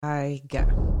I go.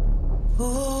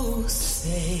 Oh,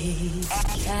 say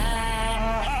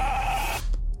can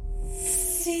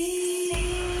see.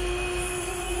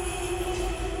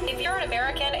 If you're an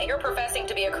American and you're professing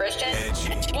to be a Christian,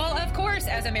 well, of course,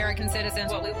 as American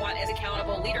citizens, what we want is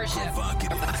accountable leadership.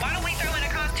 Why don't we throw in a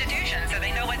constitution so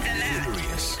they know what's in that?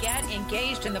 Hilarious. Get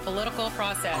engaged in the political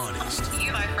process. Honest.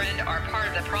 You, my friend, are part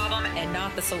of the problem and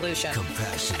not the solution.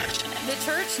 Compassionate. The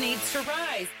church needs to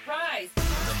rise. Rise.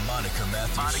 The Monica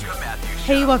Matthews Show.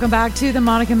 Hey, welcome back to the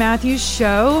Monica Matthews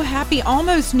Show. Happy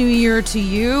almost New Year to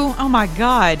you. Oh my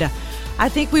God. I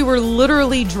think we were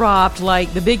literally dropped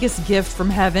like the biggest gift from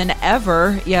heaven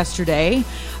ever yesterday.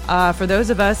 For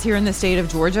those of us here in the state of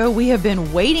Georgia, we have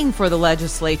been waiting for the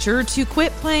legislature to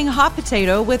quit playing hot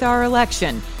potato with our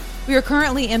election. We are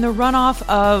currently in the runoff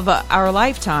of our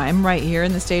lifetime right here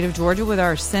in the state of Georgia with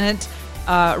our Senate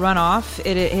runoff.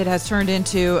 It has turned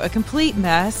into a complete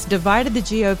mess, divided the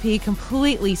GOP,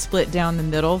 completely split down the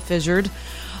middle, fissured.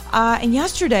 And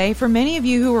yesterday, for many of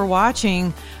you who were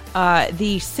watching,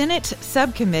 the Senate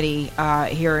subcommittee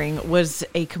hearing was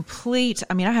a complete,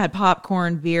 I had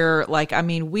popcorn, beer,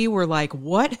 we were like,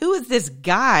 what? Who is this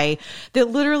guy that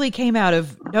literally came out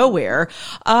of nowhere?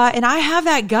 And I have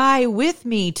that guy with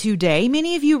me today.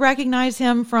 Many of you recognize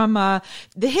him from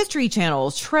the History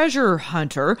Channel's Treasure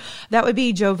Hunter. That would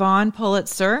be Jovan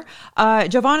Pulitzer.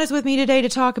 Jovan is with me today to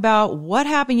talk about what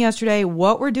happened yesterday,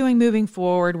 what we're doing moving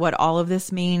forward, what all of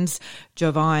this means.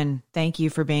 Jovan, thank you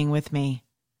for being with me.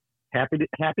 Happy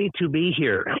to be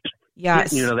here.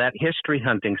 Yes. That history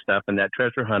hunting stuff and that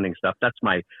treasure hunting stuff, that's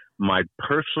my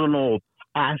personal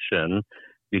passion,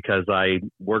 because I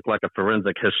work like a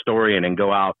forensic historian and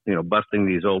go out, busting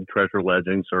these old treasure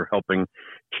legends or helping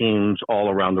teams all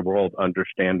around the world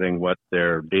understanding what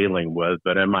they're dealing with.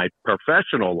 But in my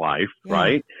professional life,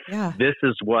 right, this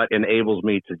is what enables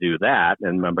me to do that.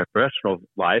 And my professional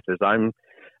life is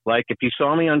like, if you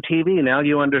saw me on TV, now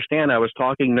you understand I was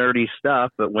talking nerdy stuff,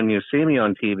 but when you see me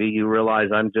on TV, you realize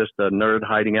I'm just a nerd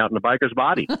hiding out in a biker's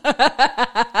body.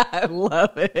 I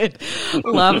love it.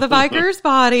 Love the biker's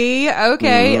body.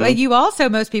 Okay. Mm-hmm. You also,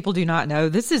 most people do not know,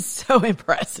 this is so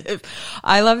impressive.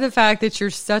 I love the fact that you're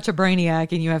such a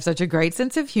brainiac and you have such a great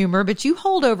sense of humor, but you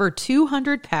hold over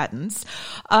 200 patents,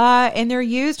 and they're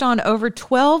used on over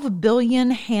 12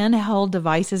 billion handheld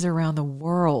devices around the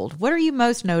world. What are you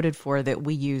most noted for that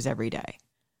we use every day?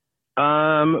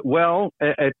 Well,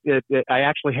 I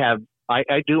actually have,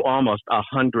 I do almost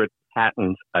 100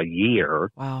 patents a year.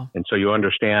 Wow. And so you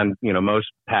understand, most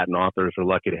patent authors are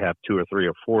lucky to have 2 or 3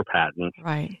 or 4 patents.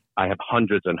 Right. I have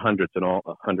hundreds and hundreds in all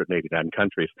 189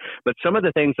 countries. But some of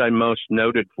the things I'm most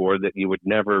noted for that you would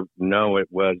never know it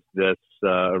was this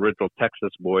original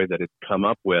Texas boy that had come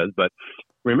up with. But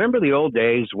remember the old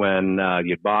days when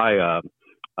you'd buy a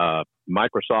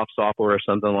Microsoft software or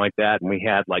something like that, and we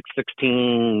had like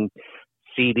 16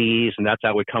 CDs, and that's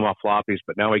how we come off floppies.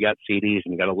 But now we got CDs,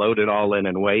 and you got to load it all in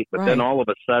and wait. But then all of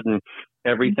a sudden,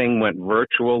 everything went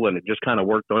virtual, and it just kind of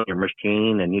worked on your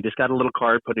machine, and you just got a little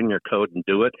card, put in your code, and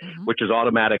do it, which is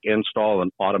automatic install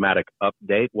and automatic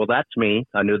update. Well, that's me.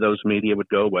 I knew those media would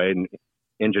go away and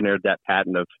engineered that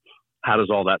patent of how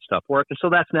does all that stuff work. And so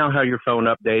that's now how your phone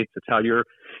updates. It's how your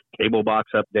cable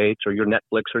box updates, or your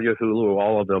Netflix or your Hulu,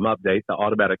 all of them update, the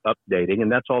automatic updating.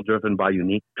 And that's all driven by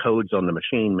unique codes on the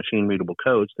machine readable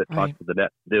codes that talk to the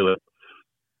net to do it.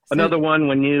 So, another one,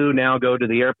 when you now go to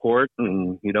the airport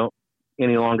and you don't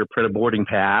any longer print a boarding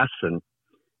pass, and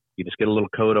you just get a little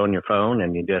code on your phone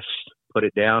and you just put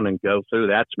it down and go through.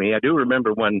 That's me. I do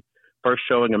remember when first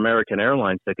showing American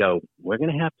Airlines, they go, we're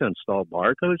going to have to install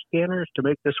barcode scanners to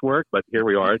make this work. But here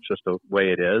we are. It's just the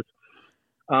way it is.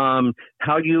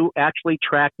 How you actually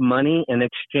track money and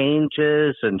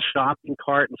exchanges and shopping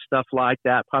cart and stuff like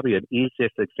that. Probably an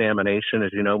easiest examination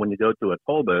is, when you go to a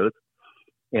toll booth,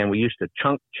 and we used to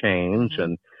chunk change,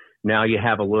 and now you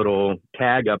have a little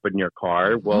tag up in your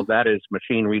car. Well, that is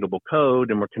machine readable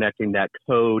code, and we're connecting that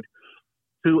code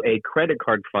to a credit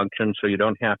card function so you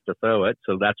don't have to throw it.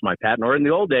 So that's my patent. Or in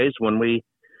the old days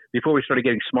before we started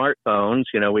getting smartphones,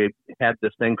 we had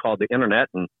this thing called the internet,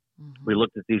 and we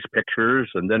looked at these pictures.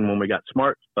 And then when we got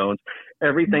smartphones,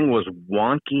 everything was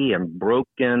wonky and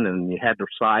broken, and you had to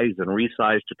size and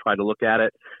resize to try to look at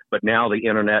it. But now the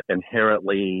internet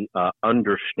inherently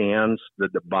understands the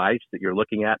device that you're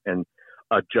looking at and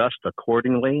adjust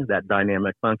accordingly. That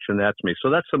dynamic function, that's me. So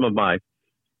that's some of my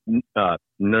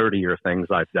nerdier things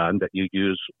I've done that you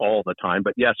use all the time.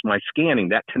 But yes, my scanning,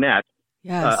 that connect,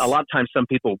 a lot of times some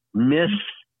people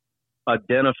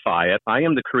misidentify it. I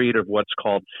am the creator of what's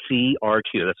called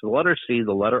CRQ. That's the letter C,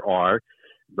 the letter R,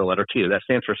 the letter Q. That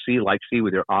stands for C, like C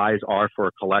with your eyes, R for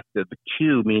a collective,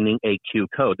 Q meaning a Q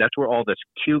code. That's where all this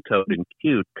Q code and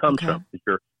Q comes from. If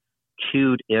you're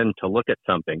cued in to look at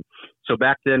something. So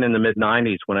back then in the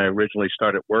mid-90s, when I originally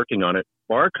started working on it,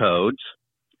 barcodes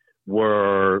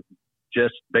were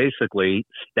just basically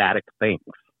static things.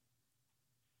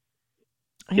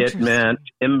 It meant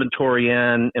inventory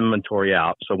in, inventory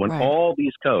out. So when all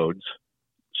these codes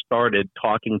started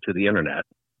talking to the internet,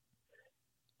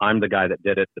 I'm the guy that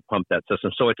did it to pump that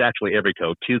system. So it's actually every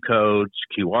code, Q codes,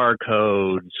 QR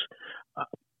codes,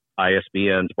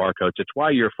 ISBNs, barcodes. It's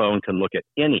why your phone can look at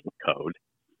any code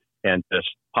and just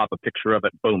pop a picture of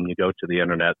it. Boom, you go to the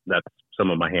internet. That's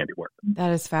some of my handiwork.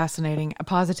 That is fascinating,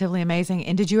 positively amazing.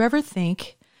 And did you ever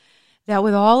think that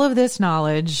with all of this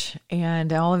knowledge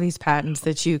and all of these patents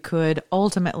that you could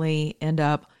ultimately end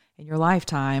up in your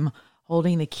lifetime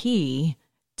holding the key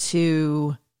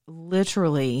to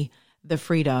literally the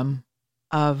freedom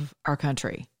of our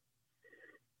country?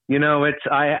 You know,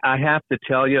 I have to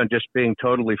tell you, and just being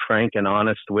totally frank and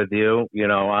honest with you, you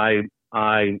know, I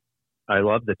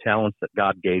love the talents that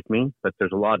God gave me, but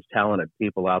there's a lot of talented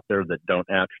people out there that don't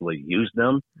actually use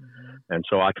them. Mm-hmm. And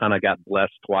so I kind of got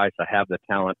blessed twice. I have the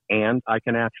talent and I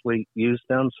can actually use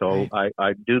them. So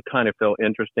I do kind of feel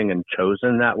interesting and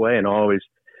chosen that way, and always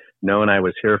known I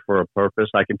was here for a purpose.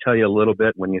 I can tell you a little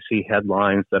bit when you see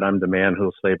headlines that I'm the man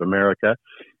who'll save America.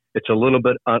 It's a little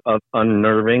bit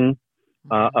unnerving.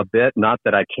 A bit, not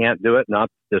that I can't do it, not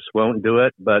that this won't do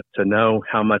it, but to know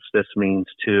how much this means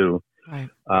to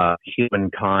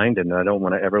humankind, and I don't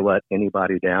want to ever let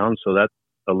anybody down. So that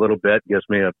a little bit gives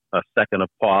me a second of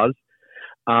pause.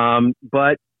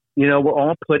 But, you know, we're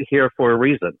all put here for a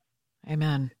reason.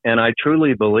 Amen. And I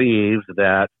truly believe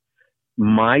that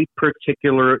my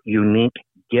particular unique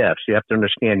gifts, you have to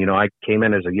understand, you know, I came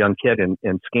in as a young kid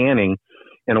in scanning,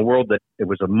 in a world that it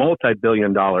was a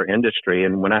multi-billion-dollar industry.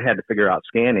 And when I had to figure out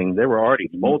scanning, there were already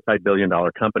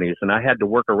multi-billion-dollar companies, and I had to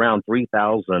work around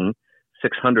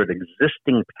 3,600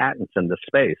 existing patents in the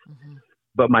space. Mm-hmm.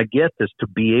 But my gift is to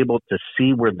be able to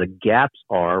see where the gaps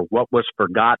are, what was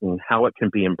forgotten, how it can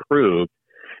be improved,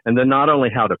 and then not only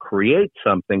how to create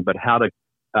something, but how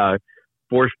to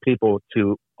force people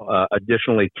to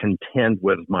additionally contend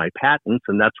with my patents.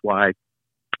 And that's why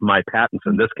my patents,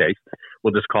 in this case,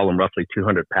 we'll just call them roughly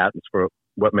 200 patents for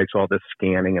what makes all this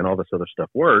scanning and all this other stuff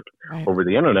work over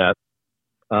the internet.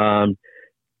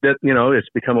 That, you know, it's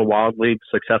become a wildly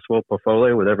successful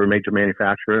portfolio with every major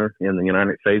manufacturer in the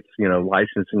United States, you know,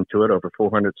 licensing to it over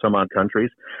 400 some odd countries.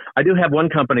 I do have one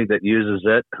company that uses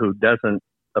it who doesn't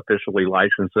officially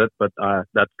license it, but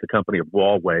that's the company of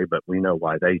Huawei, but we know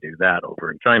why they do that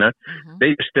over in China. Mm-hmm.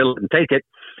 They still didn't take it.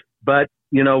 But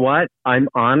you know what? I'm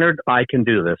honored I can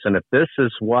do this. And if this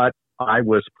is what I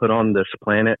was put on this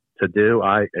planet to do,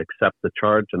 I accept the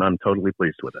charge, and I'm totally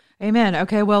pleased with it. Amen.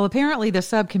 Okay, well, apparently the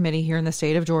subcommittee here in the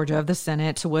state of Georgia of the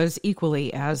Senate was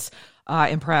equally as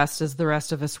impressed as the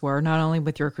rest of us were, not only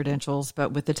with your credentials,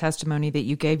 but with the testimony that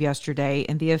you gave yesterday.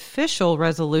 And the official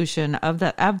resolution of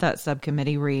that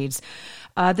subcommittee reads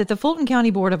that the Fulton County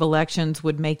Board of Elections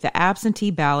would make the absentee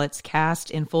ballots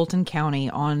cast in Fulton County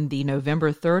on the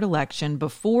November 3rd election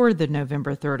before the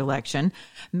November 3rd election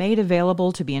made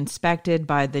available to be inspected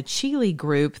by the Chile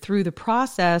group through the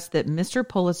process that Mr.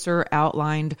 Pulitzer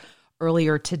outlined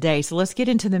earlier today. So let's get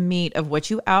into the meat of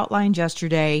what you outlined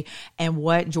yesterday and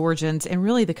what Georgians and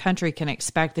really the country can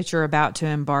expect that you're about to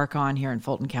embark on here in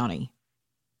Fulton County.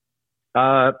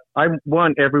 I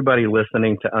want everybody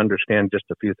listening to understand just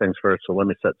a few things first. So let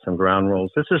me set some ground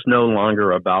rules. This is no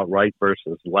longer about right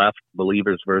versus left,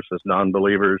 believers versus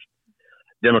non-believers,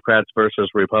 Democrats versus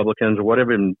Republicans, or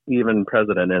whatever even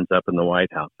president ends up in the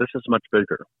White House. This is much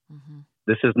bigger. Mm-hmm.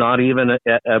 This is not even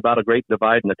about a great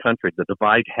divide in the country. The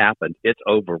divide happened. It's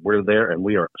over. We're there, and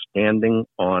we are standing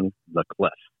on the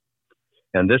cliff.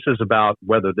 And this is about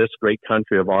whether this great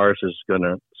country of ours is going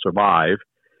to survive.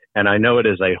 And I know it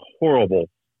is a horrible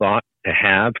thought to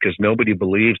have, because nobody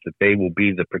believes that they will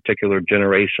be the particular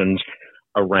generations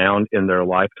around in their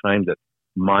lifetime that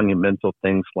monumental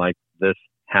things like this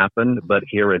happened. But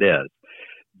here it is.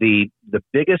 The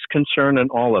biggest concern in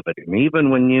all of it, and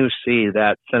even when you see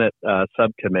that Senate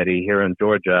subcommittee here in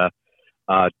Georgia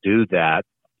do that,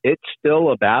 it's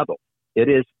still a battle. It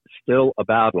is still a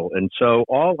battle. And so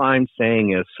all I'm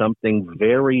saying is something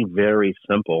very, very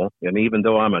simple. And even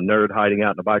though I'm a nerd hiding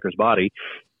out in a biker's body,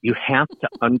 you have to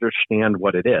understand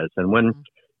what it is. And when,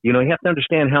 you have to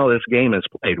understand how this game is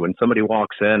played. When somebody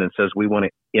walks in and says, we want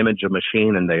to image a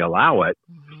machine, and they allow it,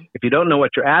 if you don't know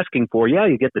what you're asking for,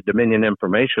 you get the Dominion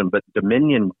information, but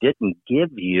Dominion didn't give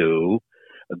you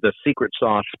the secret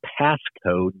sauce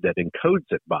passcode that encodes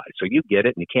it by. So you get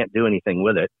it and you can't do anything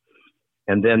with it.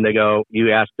 And then they go,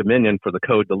 you ask Dominion for the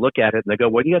code to look at it, and they go,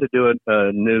 well, you got to do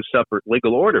a new separate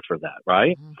legal order for that,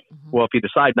 right? Mm-hmm. Well, if you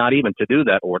decide not even to do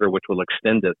that order, which will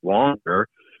extend it longer,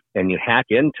 and you hack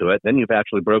into it, then you've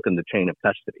actually broken the chain of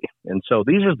custody. And so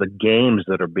these are the games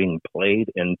that are being played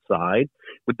inside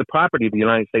with the property of the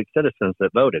United States citizens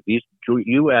that voted.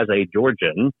 You as a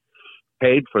Georgian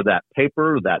paid for that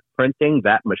paper, that printing,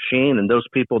 that machine, and those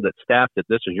people that staffed it.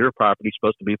 This is your property,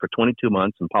 supposed to be for 22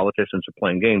 months, and politicians are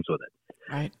playing games with it.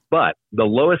 Right. But the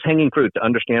lowest hanging fruit to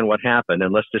understand what happened,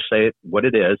 and let's just say it what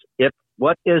it is, if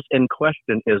what is in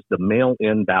question is the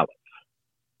mail-in ballot.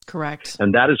 Correct.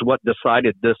 And that is what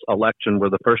decided this election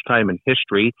for the first time in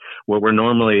history, where we're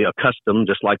normally accustomed,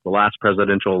 just like the last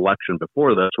presidential election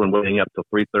before this, when waiting up till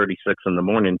 3:36 in the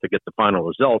morning to get the final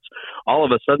results, all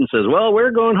of a sudden says, well,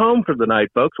 we're going home for the night,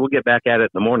 folks. We'll get back at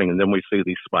it in the morning. And then we see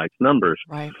these spiked numbers.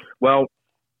 Right. Well,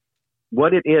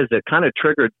 what it is that kind of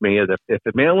triggered me is if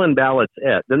the mail-in ballot's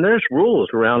it, then there's rules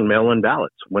around mail-in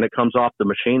ballots. When it comes off the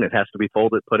machine, it has to be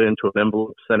folded, put into an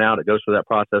envelope, sent out. It goes through that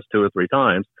process 2 or 3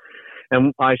 times.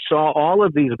 And I saw all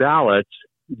of these ballots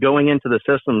going into the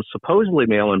system, supposedly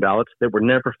mail-in ballots, that were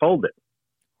never folded.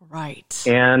 Right.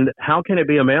 And how can it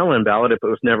be a mail-in ballot if it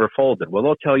was never folded? Well,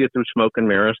 they'll tell you through smoke and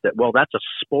mirrors that, well, that's a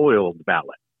spoiled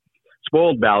ballot.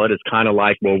 Spoiled ballot is kind of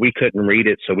like, well, we couldn't read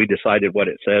it, so we decided what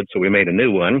it said, so we made a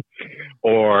new one.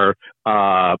 Or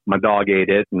my dog ate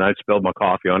it, and I spilled my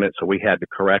coffee on it, so we had to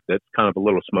correct it. It's kind of a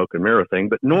little smoke and mirror thing.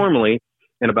 But normally,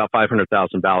 in about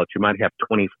 500,000 ballots, you might have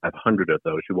 2,500 of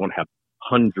those. You won't have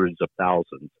hundreds of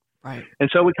thousands. Right. And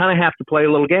so we kind of have to play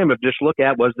a little game of just look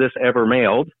at, was this ever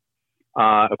mailed?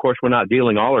 Of course, we're not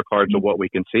dealing all our cards of what we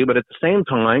can see, but at the same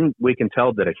time, we can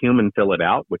tell that a human fill it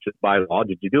out, which is by law.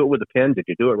 Did you do it with a pen? Did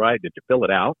you do it right? Did you fill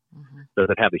it out? Mm-hmm. Does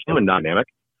it have the human dynamic?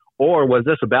 Or was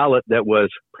this a ballot that was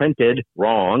printed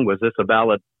wrong? Was this a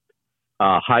ballot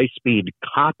high-speed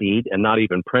copied and not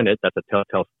even printed? That's a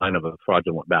telltale sign of a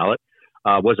fraudulent ballot.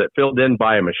 Was it filled in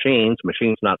by a machine?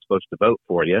 Machine's not supposed to vote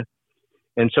for you.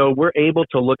 And so we're able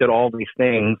to look at all these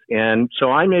things. And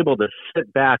so I'm able to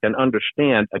sit back and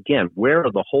understand, again, where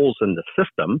are the holes in the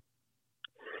system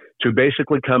to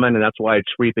basically come in. And that's why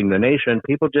it's sweeping the nation.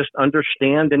 People just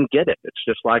understand and get it. It's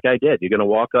just like I did. You're going to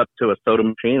walk up to a soda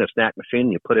machine, a snack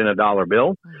machine, you put in $1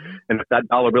 bill. Mm-hmm. And if that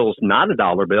 $1 bill is not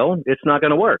 $1 bill, it's not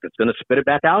going to work. It's going to spit it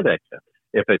back out at you.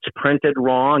 If it's printed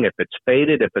wrong, if it's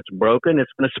faded, if it's broken,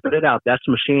 it's going to spit it out. That's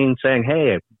the machine saying,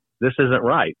 hey, this isn't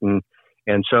right.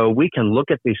 And so we can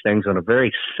look at these things on a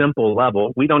very simple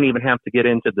level. We don't even have to get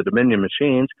into the Dominion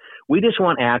machines. We just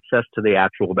want access to the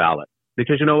actual ballot.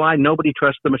 Because you know why? Nobody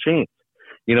trusts the machines.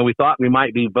 You know, we thought we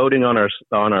might be voting on our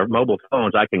mobile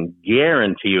phones. I can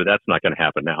guarantee you that's not going to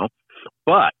happen now.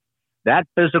 But that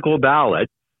physical ballot,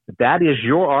 that is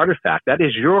your artifact. That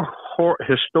is your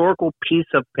historical piece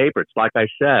of paper. It's like I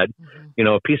said, you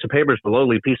know, a piece of paper is a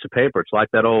lowly piece of paper. It's like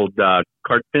that old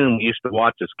cartoon we used to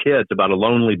watch as kids about a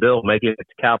lonely bill making it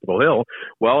to Capitol Hill.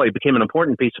 Well, it became an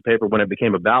important piece of paper when it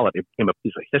became a ballot. It became a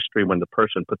piece of history when the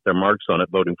person put their marks on it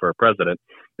voting for a president.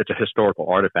 It's a historical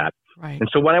artifact. Right. And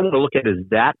so what I want to look at is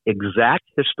that exact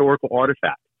historical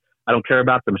artifact. I don't care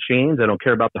about the machines. I don't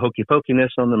care about the hokey pokiness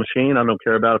on the machine. I don't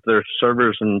care about if there's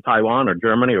servers in Taiwan or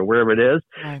Germany or wherever it is.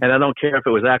 Right. And I don't care if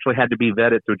it was actually had to be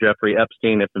vetted through Jeffrey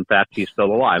Epstein if, in fact, he's still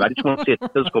alive. I just want to see a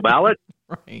physical ballot,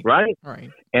 right?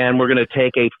 And we're going to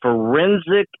take a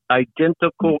forensic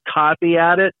identical copy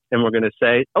at it, and we're going to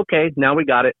say, okay, now we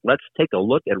got it. Let's take a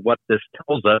look at what this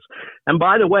tells us. And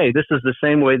by the way, this is the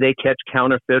same way they catch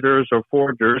counterfeiters or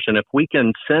forgers. And if we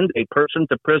can send a person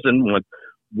to prison with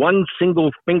one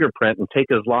single fingerprint and take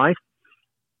his life,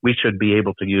 we should be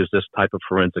able to use this type of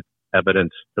forensic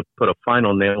evidence to put a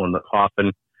final nail in the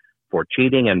coffin for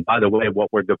cheating. And by the way, what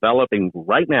we're developing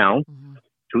right now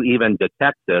to even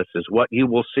detect this is what you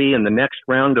will see in the next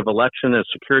round of election as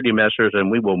security measures,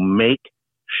 and we will make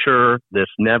sure this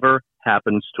never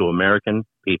happens to American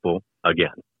people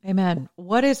again. Amen.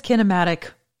 What is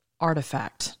kinematic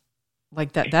artifact?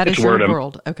 Like that is your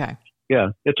world. Okay.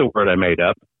 Yeah, it's a word I made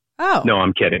up. Oh. No,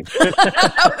 I'm kidding. Is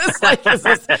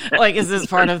this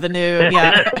part of the new,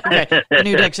 the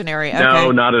new dictionary? Okay. No,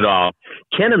 not at all.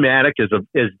 Kinematic is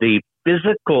the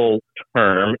physical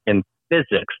term in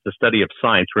physics, the study of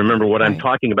science. Remember, what I'm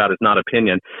talking about is not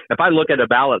opinion. If I look at a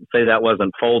ballot and say that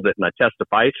wasn't folded and I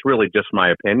testify, it's really just my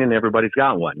opinion. Everybody's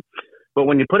got one. But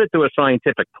when you put it through a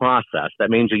scientific process, that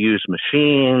means you use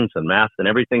machines and math and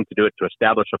everything to do it to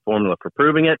establish a formula for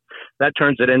proving it. That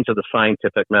turns it into the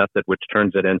scientific method, which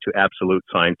turns it into absolute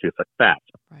scientific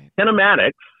fact. Right.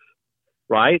 Kinematics,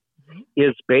 right,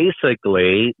 is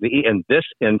basically, in this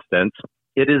instance,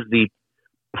 it is the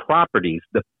properties,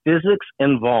 the physics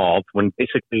involved when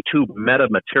basically two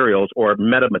metamaterials,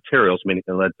 meaning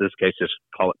in this case, just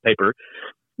call it paper,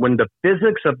 when the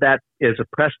physics of that is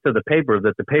pressed to the paper,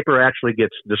 that the paper actually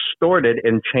gets distorted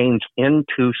and changed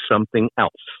into something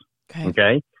else.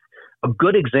 Okay? A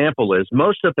good example is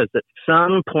most of us at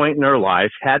some point in our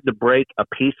life had to break a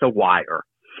piece of wire,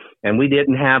 and we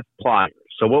didn't have pliers.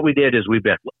 So what we did is we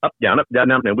bent up, down,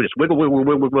 and we just wiggle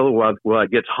while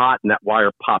it gets hot and that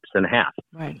wire pops in half.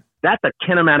 Right. That's a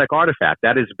kinematic artifact.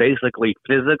 That is basically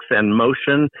physics and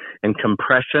motion and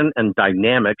compression and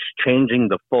dynamics, changing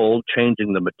the fold,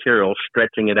 changing the material,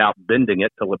 stretching it out, bending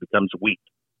it till it becomes weak.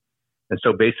 And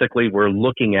so basically we're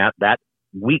looking at that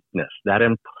weakness, that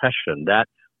impression, that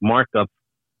mark of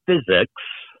physics,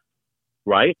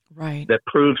 right? Right. That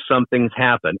proves something's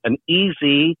happened. An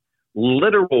easy,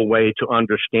 literal way to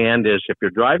understand is if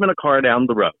you're driving a car down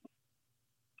the road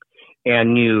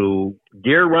and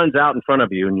gear runs out in front of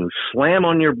you and you slam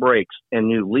on your brakes and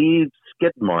you leave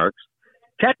skid marks,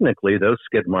 technically those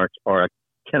skid marks are a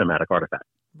kinematic artifact.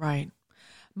 Right.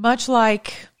 Much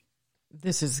like,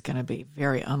 this is going to be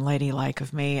very unladylike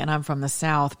of me, and I'm from the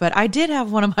South, but I did have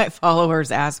one of my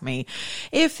followers ask me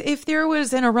if there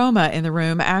was an aroma in the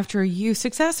room after you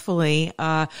successfully,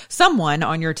 someone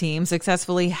on your team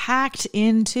successfully hacked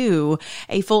into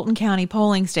a Fulton County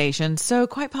polling station. So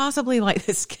quite possibly like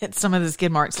some of the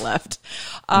skid marks left.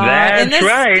 That's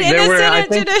right. In the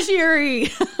Senate Judiciary.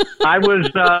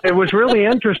 It was really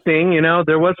interesting.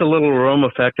 There was a little aroma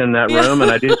effect in that room,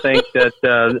 and I do think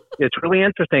that it's really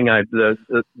interesting.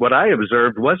 What I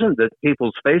observed wasn't that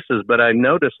people's faces, but I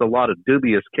noticed a lot of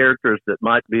dubious characters that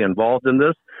might be involved in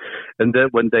this, and that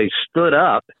when they stood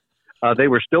up, they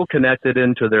were still connected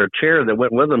into their chair that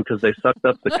went with them because they sucked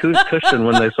up the cushion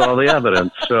when they saw the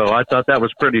evidence. So I thought that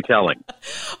was pretty telling.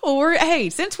 Well,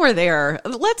 hey, since we're there,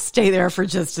 let's stay there for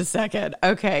just a second.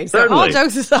 Okay, so Certainly. all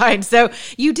jokes aside, so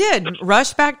you did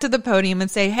rush back to the podium and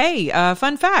say, hey,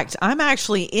 fun fact,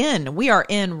 we are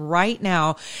in right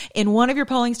now in one of your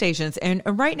polling stations. And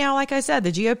right now, like I said,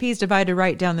 the GOP is divided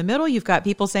right down the middle. You've got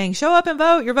people saying, show up and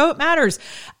vote. Your vote matters.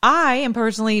 I am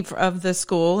personally of the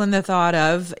school and the thought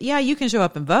of, you can show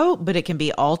up and vote, but it can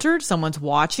be altered. Someone's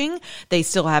watching. They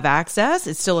still have access.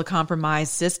 It's still a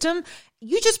compromised system.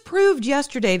 You just proved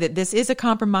yesterday that this is a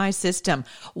compromised system.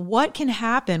 What can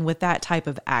happen with that type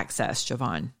of access,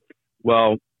 Jovan?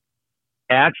 Well,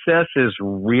 access is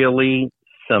really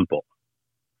simple.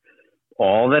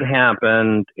 All that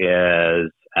happened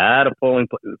is at a polling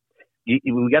place,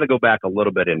 we got to go back a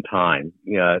little bit in time.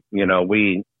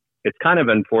 It's kind of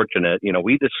unfortunate.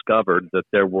 We discovered that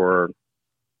there were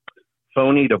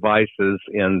phony devices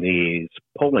in these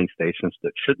polling stations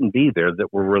that shouldn't be there that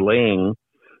were relaying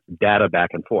data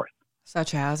back and forth.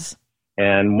 Such as?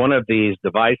 And one of these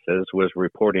devices was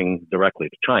reporting directly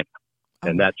to China,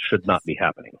 and that should not be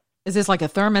happening. Is this like a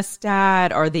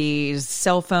thermostat? Are these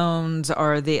cell phones?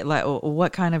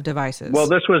 What kind of devices? Well,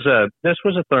 this was a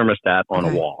thermostat on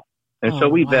a wall. And so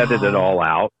we vetted it all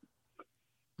out.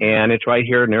 And it's right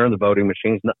here near the voting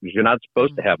machines. You're not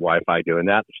supposed to have Wi-Fi doing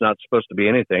that. It's not supposed to be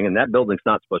anything. And that building's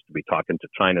not supposed to be talking to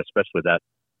China, especially that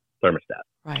thermostat.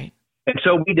 Right. And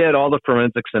so we did all the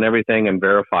forensics and everything and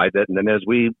verified it. And then as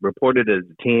we reported it as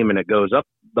a team and it goes up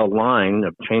the line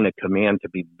of chain of command to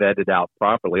be vetted out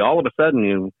properly, all of a sudden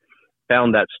you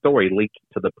found that story leaked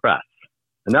to the press.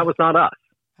 And that was not us.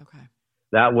 Okay.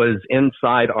 That was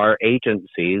inside our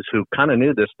agencies who kind of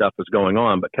knew this stuff was going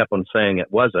on, but kept on saying it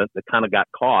wasn't. They kind of got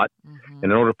caught. Mm-hmm. And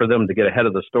in order for them to get ahead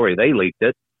of the story, they leaked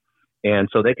it. And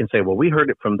so they can say, well, we heard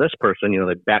it from this person,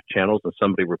 they back channels and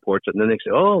somebody reports it. And then they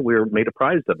say, oh, we were made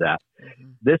apprised of that. Mm-hmm.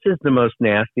 This is the most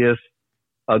nastiest,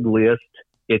 ugliest,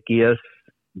 ickiest,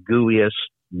 gooeyest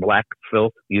black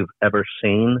filth you've ever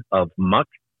seen of muck.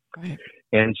 Right.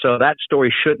 And so that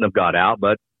story shouldn't have got out,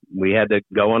 but we had to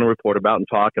go on and report about and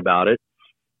talk about it.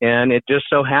 And it just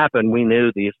so happened we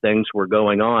knew these things were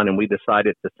going on, and we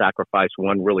decided to sacrifice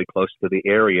one really close to the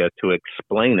area to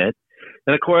explain it.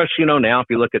 And of course, now if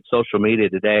you look at social media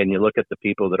today and you look at the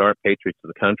people that aren't patriots of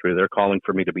the country, they're calling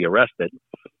for me to be arrested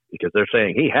because they're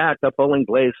saying he hacked a polling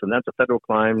place and that's a federal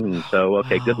crime. And so,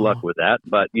 okay, good luck with that.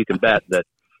 But you can bet that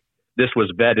this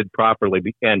was vetted properly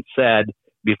and said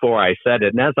before I said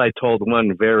it. And as I told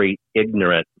one very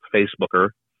ignorant Facebooker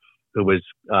who was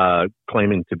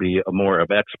claiming to be a more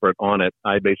of expert on it,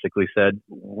 I basically said,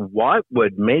 what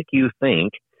would make you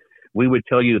think we would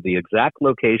tell you the exact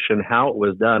location, how it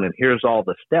was done, and here's all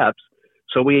the steps,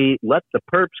 so we let the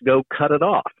perps go cut it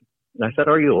off? And I said,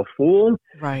 are you a fool?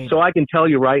 Right. So I can tell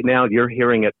you right now, you're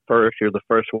hearing it first. You're the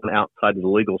first one outside of the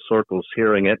legal circles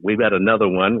hearing it. We've got another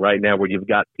one right now where you've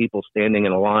got people standing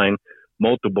in a line,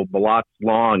 multiple blocks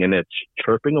long, and it's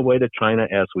chirping away to China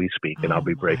as we speak. And I'll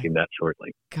be breaking that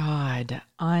shortly. God,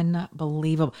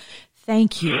 unbelievable.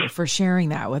 Thank you for sharing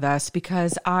that with us,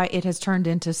 because it has turned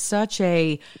into such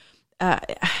a,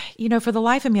 for the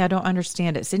life of me, I don't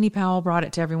understand it. Sidney Powell brought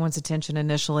it to everyone's attention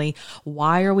initially.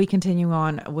 Why are we continuing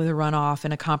on with a runoff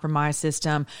and a compromise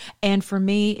system? And for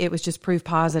me, it was just proof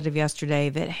positive yesterday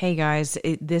that, hey guys,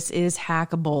 this is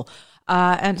hackable.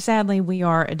 And sadly, we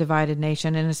are a divided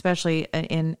nation, and especially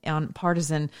on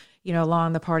partisan,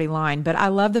 along the party line. But I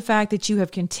love the fact that you have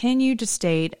continued to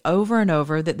state over and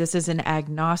over that this is an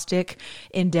agnostic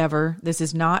endeavor. This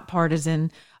is not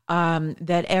partisan.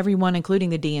 That everyone, including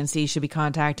the DNC, should be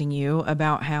contacting you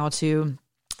about how to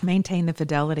maintain the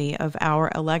fidelity of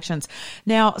our elections.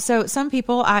 Now, so some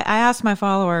people, I asked my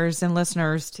followers and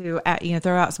listeners to,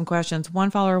 throw out some questions. One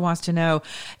follower wants to know,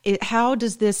 how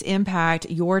does this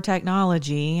impact your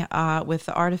technology with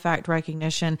the artifact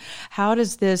recognition? How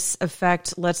does this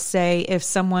affect, let's say, if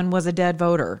someone was a dead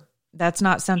voter? That's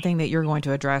not something that you're going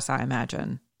to address, I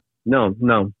imagine. No.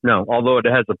 Although it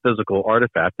has a physical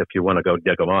artifact, if you want to go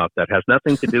dig them up, that has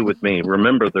nothing to do with me.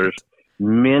 Remember, there's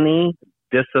many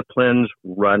disciplines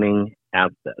running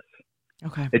at this.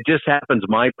 Okay. It just happens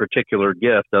my particular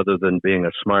gift, other than being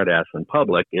a smartass in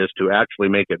public, is to actually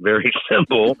make it very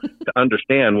simple to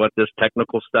understand what this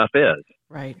technical stuff is.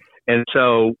 Right. And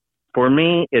so for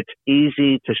me, it's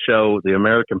easy to show the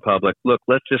American public, look,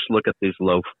 let's just look at these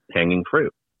low-hanging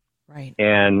fruit. Right.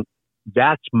 And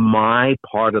that's my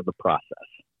part of the process,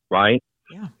 right?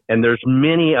 Yeah. And there's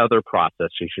many other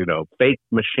processes, fake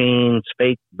machines,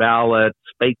 fake ballots,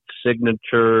 fake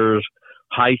signatures,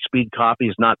 high-speed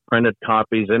copies, not printed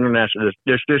copies, international.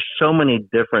 There's just so many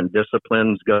different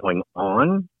disciplines going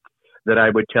on that I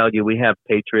would tell you we have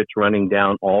patriots running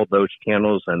down all those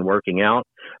channels and working out.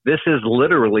 This is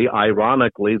literally,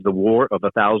 ironically, the war of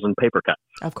 1,000 paper cuts.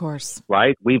 Of course.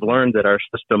 Right? We've learned that our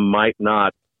system might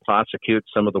not prosecute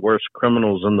some of the worst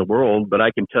criminals in the world, but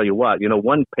I can tell you what,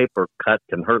 one paper cut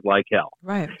can hurt like hell.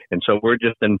 Right. And so we're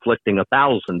just inflicting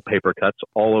 1,000 paper cuts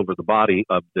all over the body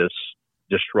of this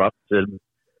disruptive,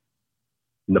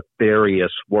 nefarious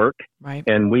work. Right.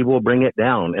 And we will bring it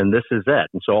down. And this is it.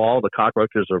 And so all the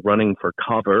cockroaches are running for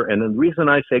cover. And the reason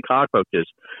I say cockroaches,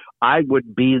 I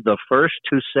would be the first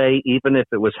to say, even if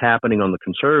it was happening on the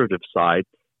conservative side,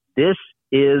 this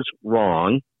is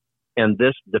wrong. And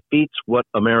this defeats what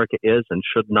America is and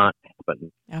should not happen.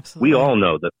 Absolutely. We all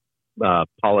know that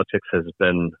politics has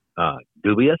been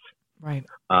dubious. Right.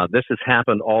 This has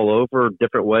happened all over,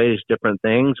 different ways, different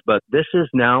things. But this is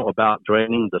now about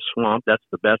draining the swamp. That's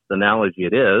the best analogy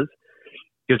it is.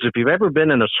 Because if you've ever been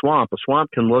in a swamp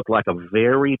can look like a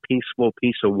very peaceful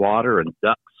piece of water and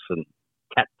ducks and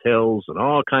cattails and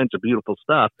all kinds of beautiful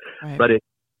stuff. Right. But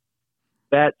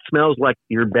that smells like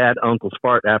your bad uncle's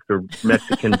fart after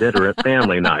Mexican dinner at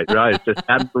family night, right? It's just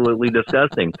absolutely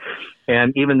disgusting.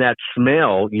 And even that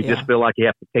smell, you just feel like you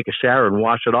have to take a shower and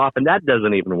wash it off, and that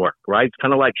doesn't even work, right? It's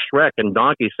kind of like Shrek and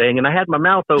Donkey saying, and I had my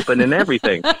mouth open and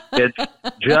everything. It's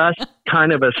just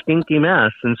kind of a stinky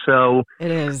mess. And so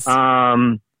it is.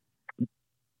 All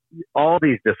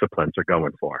these disciplines are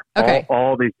going for. Okay.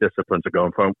 All these disciplines are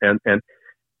going for.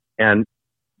 And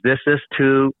this is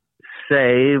to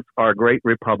save our great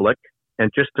republic,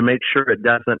 and just to make sure it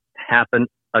doesn't happen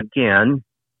again.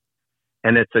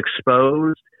 And it's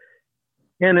exposed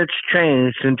and it's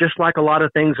changed. And just like a lot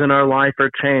of things in our life are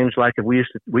changed, like if we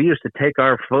used to take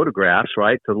our photographs,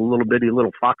 right, to the little bitty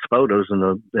little Fox photos in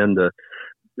the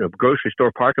grocery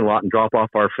store parking lot and drop off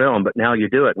our film. But now you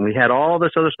do it. And we had all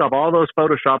this other stuff. All those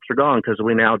Photoshops are gone because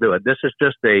we now do it. This is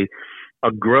just a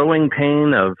growing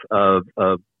pain of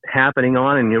happening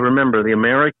on. And you remember, the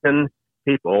American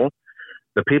people,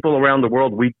 the people around the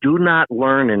world, we do not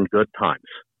learn in good times.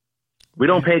 We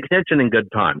don't pay attention in good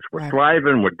times. We're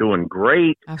thriving. We're doing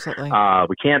great. Absolutely.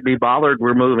 We can't be bothered.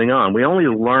 We're moving on. We only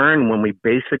learn when we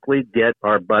basically get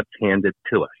our butts handed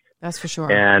to us. That's for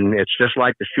sure. And it's just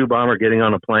like the shoe bomber getting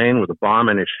on a plane with a bomb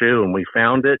in his shoe, and we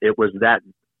found it. It was that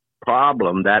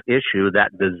problem, that issue,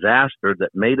 that disaster that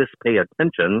made us pay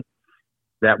attention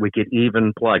that we could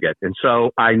even plug it. And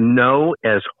so I know,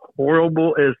 as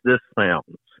horrible as this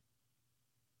sounds,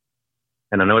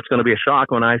 and I know it's going to be a shock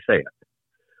when I say it,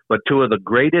 but two of the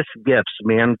greatest gifts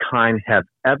mankind have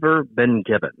ever been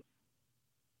given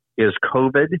is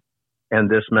COVID and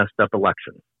this messed up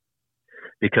election.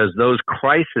 Because those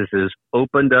crises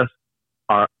opened us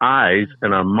our eyes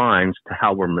and our minds to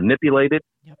how we're manipulated,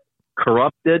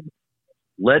 corrupted,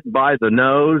 led by the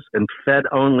nose and fed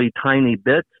only tiny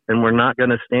bits, and we're not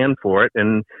going to stand for it.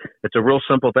 And it's a real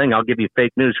simple thing. I'll give you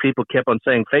fake news. People kept on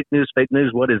saying fake news,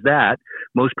 what is that?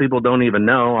 Most people don't even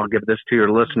know. I'll give this to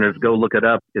your listeners. Go look it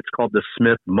up. It's called the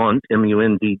Smith-Mundt,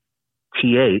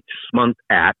 M-U-N-D-T-H, Smith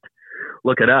Act.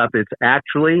 Look it up. It's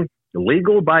actually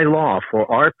legal by law for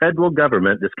our federal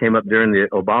government, this came up during the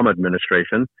Obama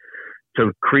administration,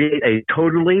 to create a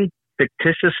totally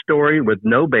fictitious story with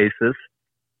no basis,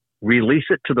 release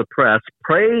it to the press,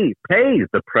 pay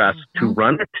the press to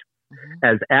run it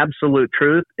as absolute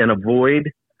truth, and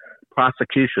avoid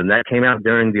prosecution. That came out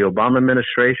during the Obama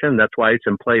administration. That's why it's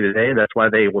in play today. That's why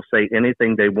they will say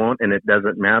anything they want, and it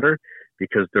doesn't matter,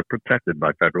 because they're protected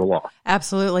by federal law.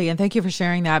 Absolutely. And thank you for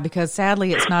sharing that, because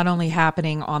sadly, it's not only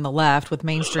happening on the left with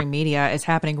mainstream media, it's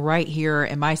happening right here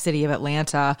in my city of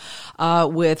Atlanta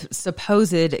with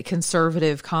supposed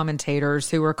conservative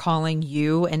commentators who are calling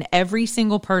you and every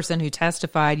single person who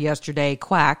testified yesterday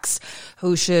quacks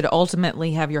who should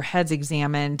ultimately have your heads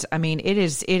examined. I mean, it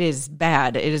is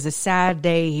bad. It is a sad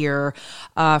day here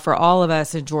for all of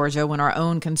us in Georgia when our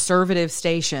own conservative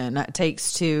station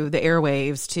takes to the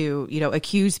airwaves to,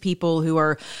 accuse people who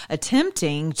are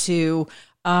attempting to,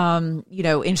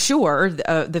 ensure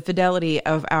the fidelity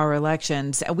of our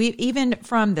elections. Even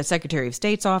from the Secretary of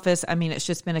State's office, I mean, it's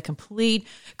just been a complete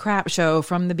crap show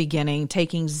from the beginning,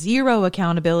 taking zero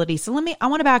accountability. So I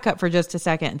want to back up for just a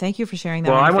second. And thank you for sharing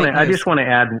that. Well, I just want to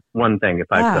add one thing, if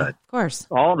I could. Of course.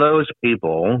 All those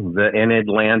people in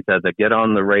Atlanta that get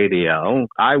on the radio,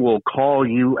 I will call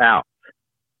you out.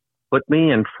 Put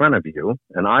me in front of you,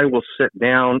 and I will sit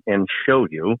down and show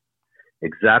you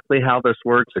exactly how this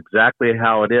works, exactly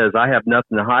how it is. I have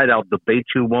nothing to hide. I'll debate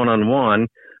you one-on-one,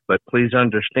 but please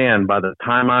understand, by the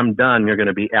time I'm done, you're going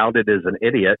to be outed as an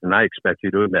idiot, and I expect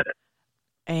you to admit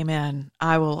it. Amen.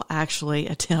 I will actually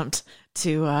attempt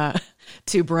to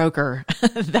broker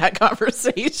that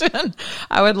conversation.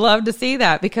 I would love to see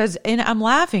that, because, and I'm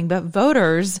laughing, but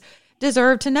voters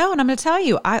deserve to know. And I'm going to tell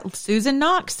you, Susan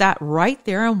Knox sat right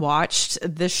there and watched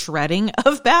the shredding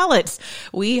of ballots.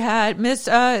 We had Miss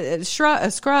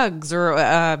Scruggs, or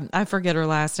I forget her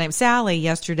last name, Sally,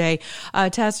 yesterday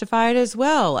testified as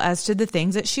well as to the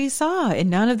things that she saw. And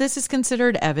none of this is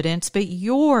considered evidence, but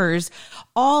yours,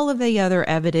 all of the other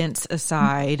evidence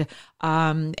aside,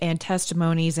 and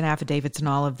testimonies and affidavits and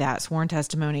all of that, sworn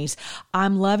testimonies.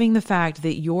 I'm loving the fact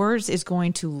that yours is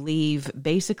going to leave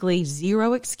basically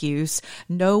zero excuse,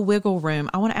 no wiggle room.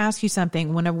 I want to ask you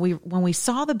something. When we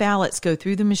saw the ballots go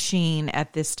through the machine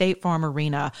at the State Farm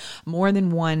Arena more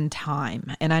than one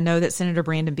time, and I know that Senator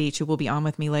Brandon Beach, who will be on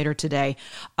with me later today,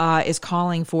 is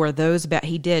calling for those,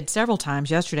 he did several times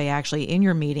yesterday actually in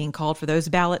your meeting, called for those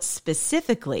ballots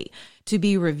specifically to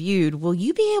be reviewed. Will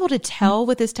you be able to tell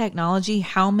with this technology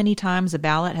how many times a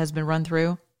ballot has been run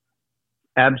through?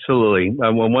 Absolutely. I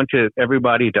want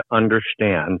everybody to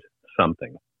understand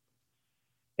something.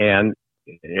 And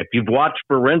if you've watched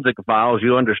Forensic Files,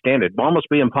 you understand it. It'd almost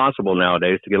be impossible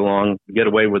nowadays to get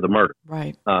away with a murder.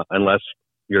 Right. Unless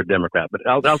you're a Democrat. But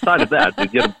outside of that, to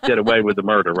get away with the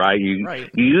murder, right? You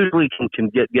usually can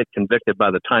get convicted by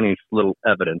the tiniest little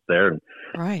evidence there. And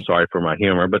right. Sorry for my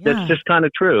humor, but that's just kind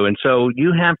of true. And so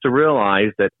you have to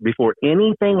realize that before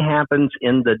anything happens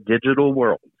in the digital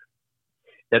world,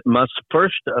 it must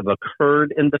first have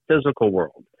occurred in the physical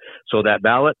world. So that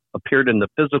ballot appeared in the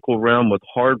physical realm with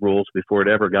hard rules before it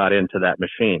ever got into that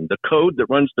machine. The code that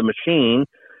runs the machine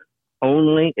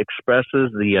only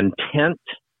expresses the intent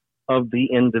of the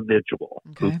individual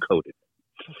who coded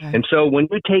it. Okay. And so when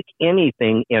you take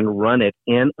anything and run it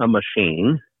in a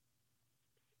machine,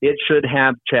 it should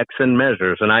have checks and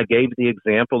measures. And I gave the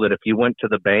example that if you went to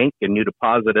the bank and you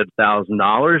deposited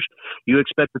 $1,000, you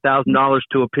expect $1,000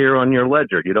 to appear on your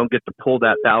ledger. You don't get to pull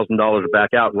that $1,000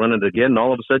 back out, run it again, and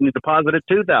all of a sudden you deposited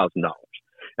 $2,000.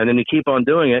 And then you keep on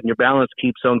doing it and your balance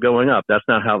keeps on going up. That's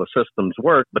not how the systems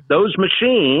work. But those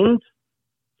machines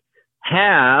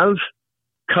have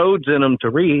codes in them to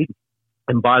read.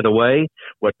 And by the way,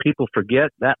 what people forget,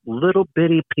 that little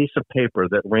bitty piece of paper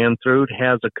that ran through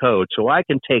has a code. So I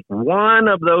can take one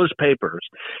of those papers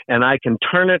and I can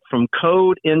turn it from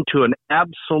code into an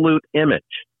absolute image.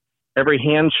 Every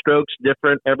hand stroke's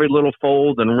different. Every little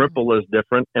fold and ripple is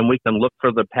different. And we can look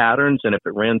for the patterns. And if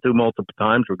it ran through multiple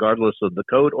times, regardless of the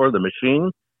code or the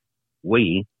machine,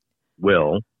 we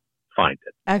will find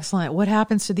it. Excellent. What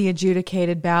happens to the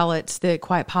adjudicated ballots that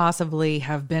quite possibly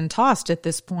have been tossed at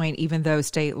this point, even though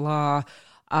state law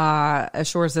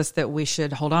assures us that we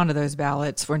should hold on to those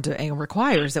ballots and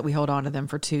requires that we hold on to them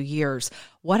for 2 years?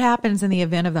 What happens in the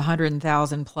event of the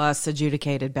 100,000 plus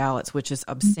adjudicated ballots, which is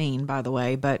obscene, by the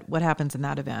way, but what happens in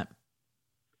that event?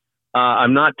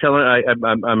 I'm not telling.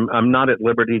 I'm not at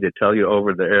liberty to tell you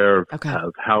over the air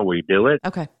of how we do it.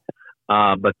 Okay.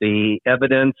 But the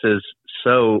evidence is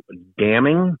so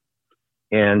damning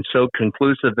and so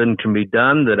conclusive and can be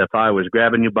done that if I was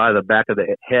grabbing you by the back of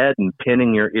the head and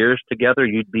pinning your ears together,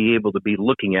 you'd be able to be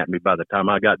looking at me by the time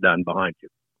I got done behind you.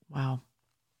 Wow.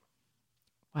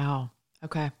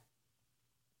 Okay.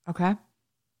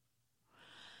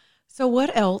 So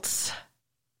what else?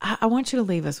 I want you to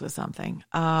leave us with something.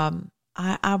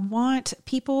 I want,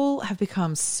 people have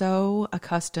become so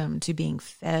accustomed to being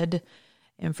fed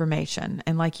information.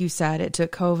 And like you said, it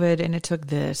took COVID and it took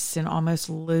this and almost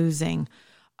losing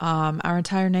our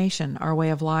entire nation, our way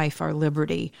of life, our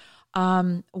liberty.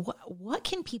 What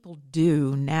can people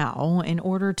do now in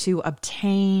order to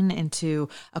obtain and to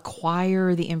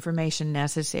acquire the information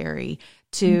necessary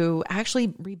to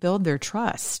actually rebuild their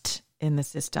trust in the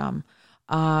system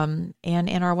and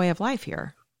in our way of life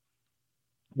here?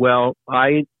 Well,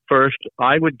 I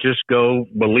would just go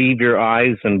believe your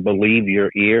eyes and believe your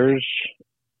ears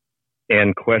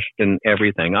and question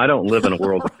everything. I don't live in a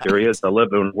world of periods. I live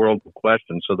in a world of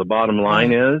questions. So the bottom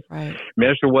line is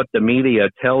measure what the media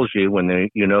tells you when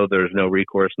there's no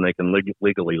recourse and they can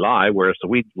legally lie, whereas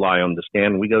we lie on the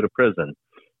stand, we go to prison.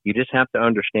 You just have to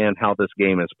understand how this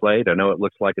game is played. I know it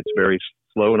looks like it's very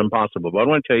slow and impossible, but I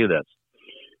want to tell you this.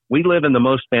 We live in the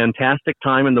most fantastic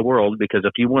time in the world because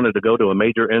if you wanted to go to a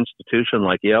major institution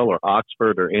like Yale or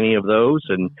Oxford or any of those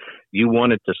and you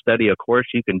wanted to study a course,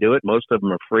 you can do it. Most of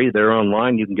them are free. They're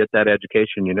online. You can get that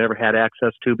education you never had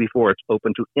access to before. It's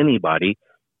open to anybody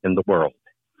in the world.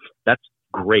 That's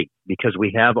great because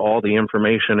we have all the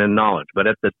information and knowledge. But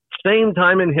at the same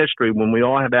time in history, when we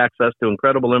all have access to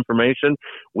incredible information,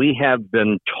 we have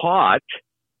been taught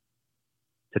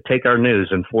to take our news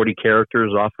in 40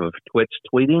 characters off of Twitch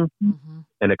tweeting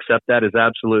and accept that as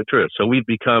absolute truth. So we've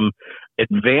become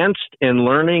advanced in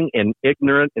learning and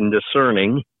ignorant in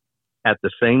discerning at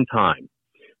the same time.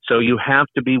 So you have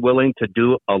to be willing to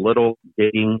do a little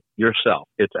digging yourself.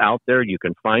 It's out there. You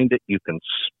can find it. You can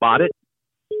spot it.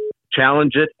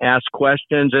 Challenge it, ask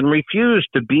questions, and refuse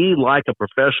to be like a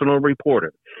professional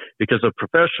reporter. Because a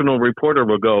professional reporter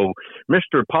will go,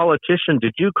 Mr. Politician,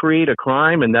 did you create a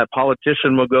crime? And that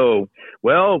politician will go,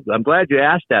 well, I'm glad you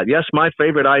asked that. Yes, my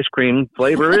favorite ice cream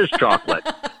flavor is chocolate,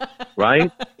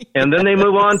 right? And then they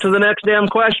move on to the next damn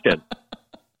question.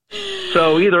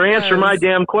 So either answer my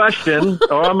damn question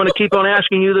or I'm going to keep on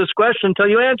asking you this question until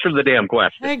you answer the damn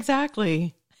question.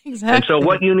 Exactly. And so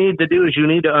what you need to do is you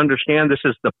need to understand this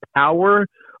is the power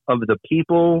of the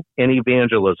people in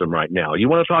evangelism right now. You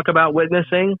want to talk about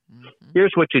witnessing?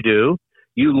 Here's what you do.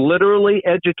 You literally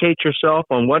educate yourself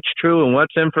on what's true and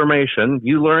what's information.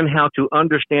 You learn how to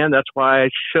understand. That's why I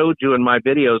showed you in my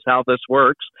videos how this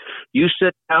works. You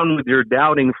sit down with your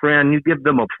doubting friend. You give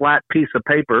them a flat piece of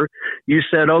paper. You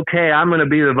said, okay, I'm going to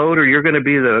be the voter. You're going to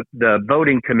be the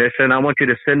voting commission. I want you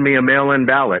to send me a mail-in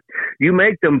ballot. You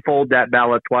make them fold that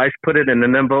ballot twice, put it in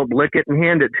an envelope, lick it, and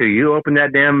hand it to you. You open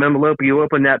that damn envelope. You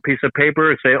open that piece of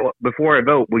paper and say, oh, before I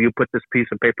vote, will you put this piece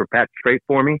of paper patched straight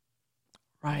for me?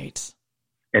 Right.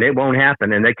 And it won't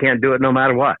happen, and they can't do it no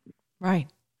matter what. Right.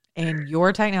 And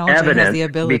your technology has the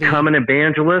ability. Become an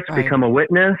evangelist, become a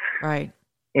witness. Right.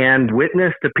 And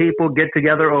witness to people, get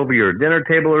together over your dinner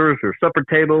tables, your supper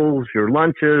tables, your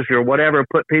lunches, your whatever,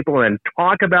 put people and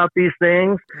talk about these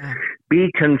things. Yeah.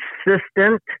 Be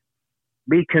consistent.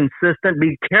 Be consistent.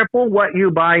 Be careful what you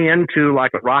buy into,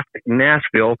 like a rocket in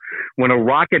Nashville. When a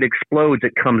rocket explodes,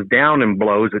 it comes down and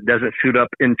blows. It doesn't shoot up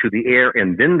into the air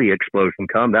and then the explosion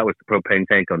comes. That was the propane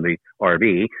tank on the RV.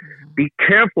 Mm-hmm. Be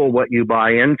careful what you buy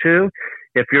into.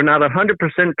 If you're not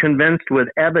 100% convinced with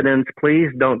evidence, please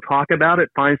don't talk about it.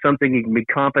 Find something you can be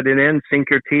confident in, sink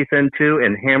your teeth into,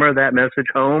 and hammer that message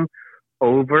home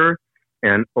over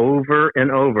and over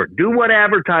and over. Do what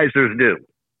advertisers do.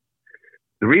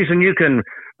 The reason you can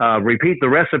repeat the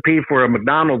recipe for a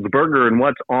McDonald's burger and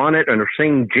what's on it, and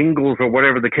sing jingles or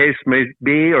whatever the case may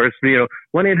be, or it's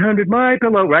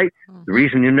 1-800-MY-PILLOW, right? Mm-hmm. The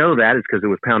reason you know that is because it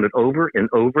was pounded over and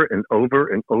over and over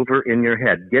and over in your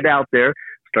head. Get out there,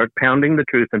 start pounding the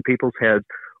truth in people's heads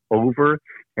over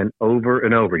and over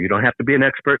and over. You don't have to be an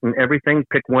expert in everything.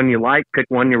 Pick one you like, pick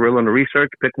one you're willing to research,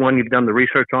 pick one you've done the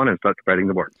research on, and start spreading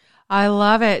the word. I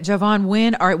love it. Jovan,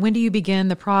 when do you begin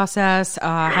the process?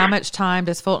 How much time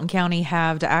does Fulton County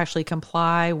have to actually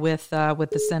comply with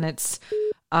the Senate's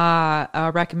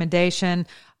recommendation?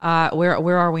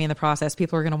 Where are we in the process?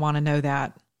 People are going to want to know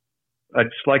that. I'd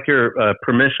just like your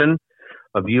permission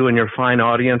of you and your fine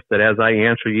audience that as I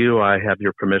answer you, I have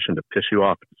your permission to piss you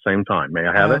off at the same time. May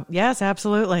I have it? Yes,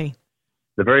 absolutely.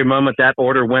 the very moment that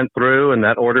order went through and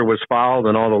that order was filed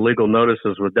and all the legal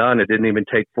notices were done, it didn't even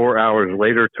take 4 hours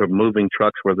later to moving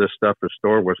trucks where this stuff was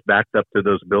stored was backed up to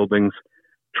those buildings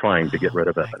trying to get rid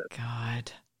of evidence.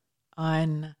 God.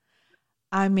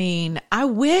 I mean, I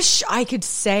wish I could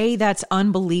say that's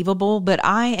unbelievable, but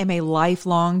I am a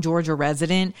lifelong Georgia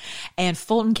resident and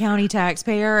Fulton County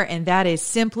taxpayer, and that is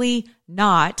simply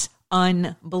not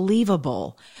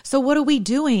unbelievable. So what are we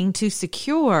doing to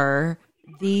secure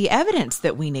the evidence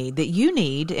that we need, that you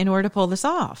need in order to pull this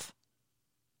off?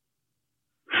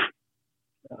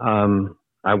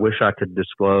 I wish I could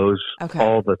disclose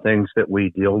all the things that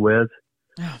we deal with.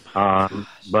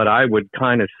 But I would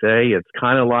kind of say it's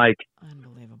kind of like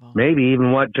maybe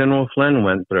even what General Flynn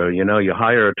went through. You know, you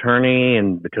hire an attorney,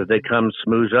 and because they come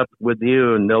smooth up with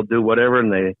you and they'll do whatever,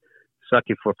 and they suck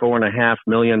you for $4.5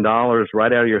 million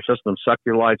right out of your system, suck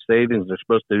your life savings. They're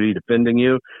supposed to be defending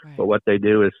you, but what they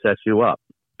do is set you up.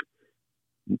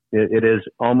 It is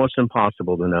almost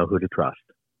impossible to know who to trust.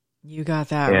 You got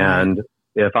that. And right.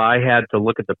 If I had to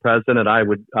look at the president, I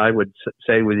would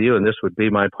say with you, and this would be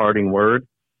my parting word,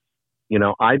 you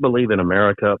know, I believe in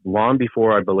America long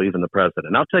before I believe in the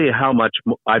president. I'll tell you how much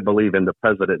I believe in the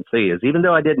presidency is, even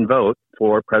though I didn't vote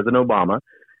for President Obama,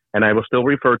 and I will still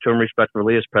refer to him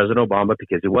respectfully as President Obama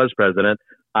because he was president,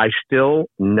 I still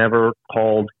never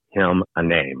called him a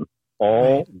name,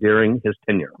 all during his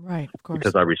tenure. Right, of course.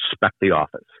 Because I respect the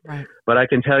office. Right. But I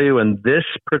can tell you, and this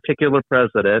particular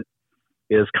president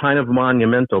is kind of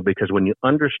monumental because when you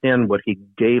understand what he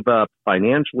gave up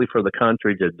financially for the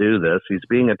country to do this, he's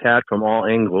being attacked from all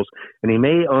angles, and he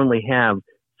may only have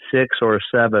 6 or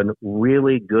 7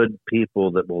 really good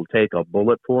people that will take a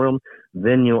bullet for him,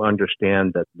 then you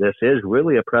understand that this is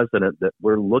really a president that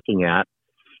we're looking at.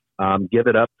 Give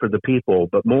it up for the people,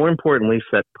 but more importantly,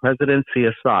 set presidency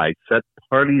aside, set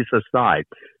parties aside,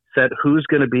 set who's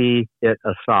going to be it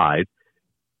aside.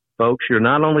 Folks, you're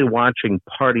not only watching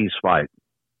parties fight,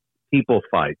 people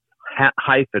fight,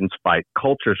 hyphens fight,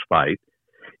 cultures fight.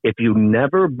 If you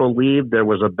never believed there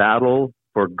was a battle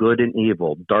for good and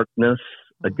evil, darkness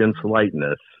against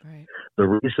lightness, the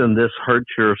reason this hurts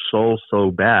your soul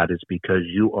so bad is because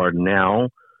you are now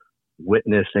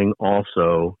witnessing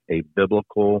also a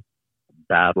biblical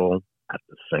battle at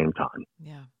the same time.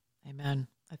 Yeah. Amen.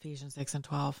 Ephesians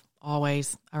 6:12.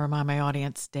 Always. I remind my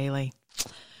audience daily.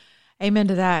 Amen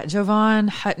to that. Jovan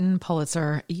Hutton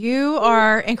Pulitzer, you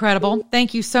are incredible.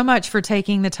 Thank you so much for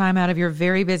taking the time out of your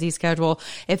very busy schedule.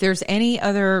 If there's any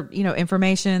other,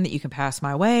 information that you can pass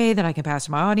my way, that I can pass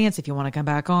to my audience, if you want to come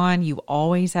back on, you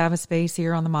always have a space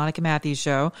here on the Monica Matthews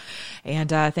Show. And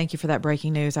thank you for that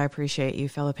breaking news. I appreciate you,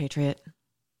 fellow patriot.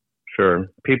 Sure.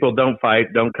 People don't fight,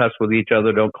 don't cuss with each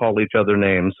other, don't call each other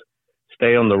names.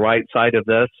 Stay on the right side of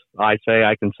this. I say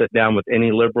I can sit down with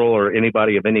any liberal or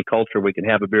anybody of any culture. We can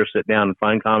have a beer, sit down, and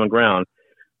find common ground.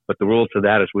 But the rule to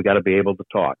that is we got to be able to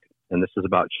talk. And this is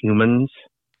about humans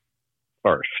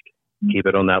first. Keep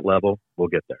it on that level. We'll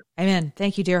get there. Amen.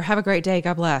 Thank you, dear. Have a great day.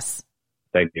 God bless.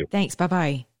 Thank you. Thanks.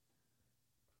 Bye-bye.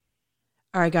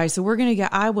 All right, guys. So we're going to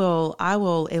get, I will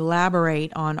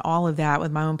elaborate on all of that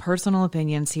with my own personal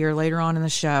opinions here later on in the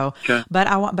show. Okay. But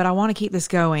I want to keep this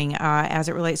going, as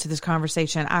it relates to this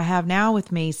conversation. I have now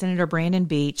with me Senator Brandon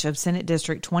Beach of Senate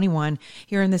District 21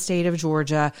 here in the state of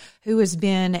Georgia, who has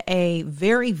been a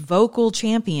very vocal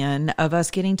champion of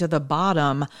us getting to the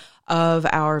bottom of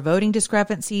our voting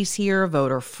discrepancies here,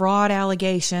 voter fraud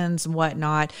allegations and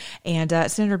whatnot. And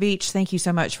Senator Beach, thank you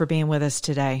so much for being with us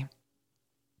today.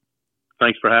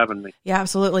 Thanks for having me. Yeah,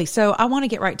 absolutely. So I want to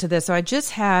get right to this. So I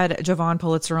just had Jovan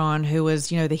Pulitzer on, who was,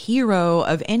 the hero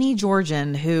of any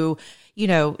Georgian who,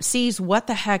 sees what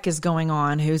the heck is going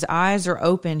on, whose eyes are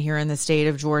open here in the state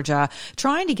of Georgia,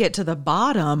 trying to get to the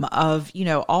bottom of,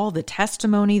 all the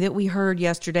testimony that we heard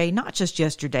yesterday, not just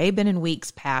yesterday, but in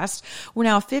weeks past. We're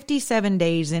now 57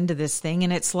 days into this thing,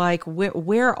 and it's like,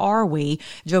 where are we?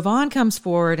 Jovan comes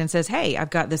forward and says, hey, I've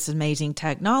got this amazing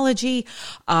technology.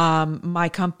 My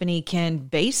company can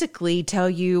basically tell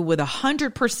you with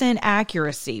 100%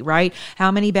 accuracy, right? How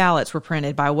many ballots were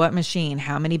printed by what machine?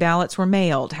 How many ballots were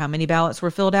mailed? How many ballots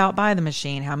were filled out by the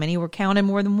machine? How many were counted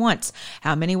more than once?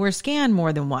 How many were scanned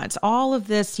more than once? All of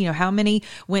this, how many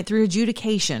went through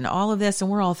adjudication, all of this. And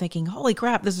we're all thinking, holy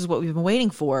crap, this is what we've been waiting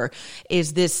for,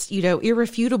 is this,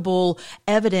 irrefutable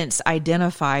evidence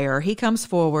identifier. He comes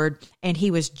forward And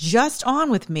he was just on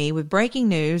with me with breaking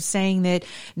news saying that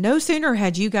no sooner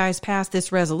had you guys passed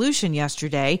this resolution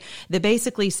yesterday that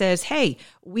basically says, hey,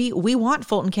 we want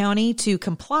Fulton County to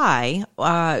comply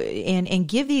and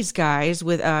give these guys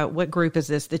with what group is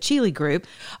this? The Chile group.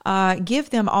 Give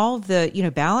them all of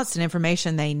the ballots and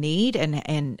information they need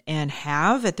and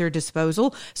have at their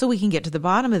disposal so we can get to the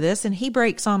bottom of this. And he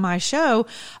breaks on my show,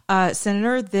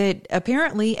 Senator, that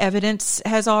apparently evidence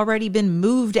has already been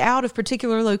moved out of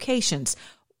particular locations.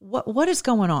 What is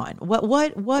going on?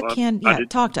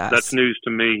 Talk to us. That's news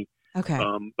to me. Okay.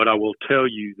 But I will tell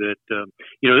you that,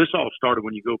 this all started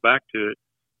when you go back to it.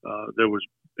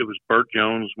 It was Burt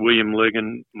Jones, William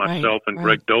Ligon, myself, and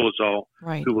Greg Dolezal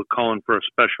who were calling for a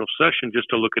special session just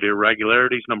to look at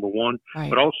irregularities, number one. Right.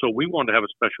 But also we wanted to have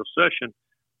a special session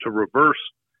to reverse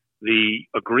the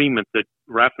agreement that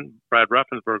Brad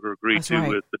Raffensperger agreed to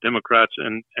with the Democrats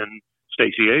and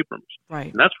Stacey Abrams.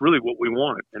 Right. And that's really what we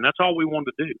wanted. And that's all we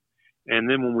wanted to do. And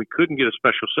then when we couldn't get a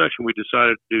special session, we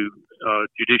decided to do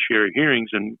judiciary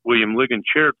hearings, and William Ligon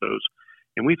chaired those.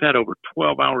 And we've had over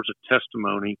 12 hours of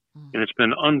testimony, and it's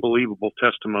been unbelievable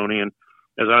testimony. And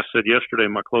as I said yesterday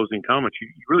in my closing comments, you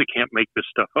really can't make this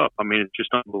stuff up. I mean, it's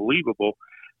just unbelievable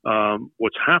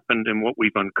what's happened and what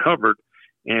we've uncovered.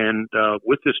 And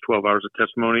with this 12 hours of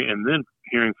testimony, and then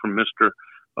hearing from Mr.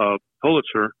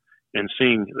 Pulitzer and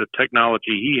seeing the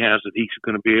technology he has, that he's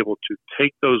going to be able to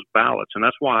take those ballots. And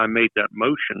that's why I made that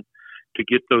motion to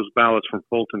get those ballots from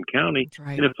Fulton County.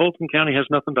 Right. And if Fulton County has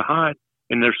nothing to hide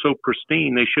and they're so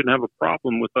pristine, they shouldn't have a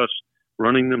problem with us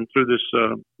running them through this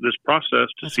process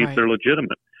to see if they're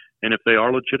legitimate. And if they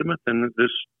are legitimate, then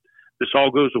this all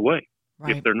goes away.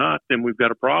 Right. If they're not, then we've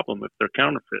got a problem if they're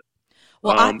counterfeit.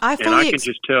 Well, I can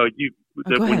just tell you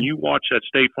that when you watch that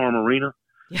State Farm Arena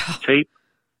tape,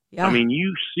 I mean,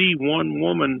 you see one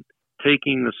woman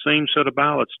taking the same set of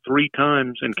ballots 3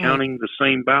 times and counting the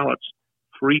same ballots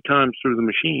 3 times through the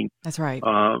machine. That's right.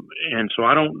 And so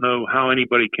I don't know how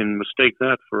anybody can mistake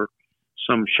that for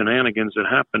some shenanigans that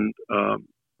happened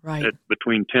at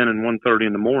between 10 and 1:30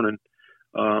 in the morning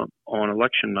on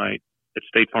election night at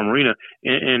State Farm Arena.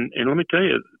 And let me tell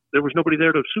you, there was nobody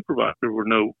there to supervise. There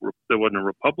wasn't a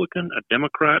Republican, a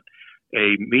Democrat,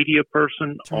 a media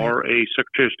person, or a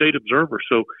Secretary of State observer.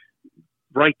 So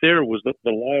right there was the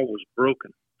law was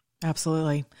broken.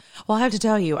 Absolutely. Well, I have to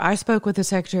tell you, I spoke with the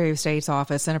Secretary of State's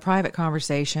office in a private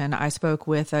conversation. I spoke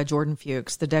with Jordan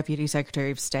Fuchs, the Deputy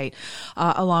Secretary of State,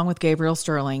 along with Gabriel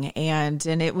Sterling, and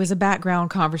it was a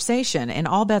background conversation, and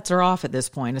all bets are off at this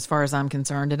point as far as I'm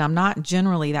concerned, and I'm not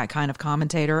generally that kind of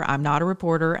commentator. I'm not a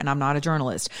reporter, and I'm not a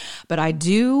journalist, but I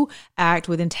do act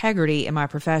with integrity in my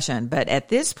profession. But at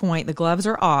this point, the gloves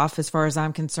are off as far as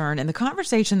I'm concerned, and the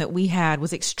conversation that we had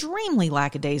was extremely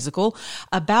lackadaisical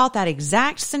about that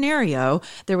exact scenario.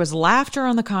 There was laughter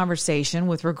on the conversation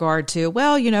with regard to,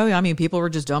 people were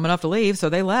just dumb enough to leave, so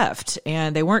they left,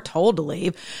 and they weren't told to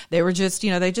leave. They were just,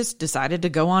 they just decided to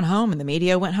go on home, and the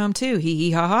media went home too. Hee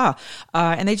hee ha ha.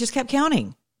 And they just kept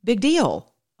counting. Big deal.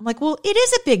 I'm like, well, it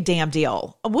is a big damn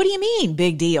deal. What do you mean,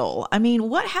 big deal? I mean,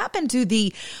 what happened to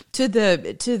the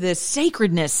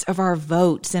sacredness of our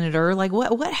vote, Senator? Like,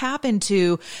 what happened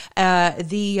to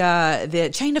the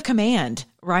chain of command?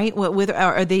 Right, with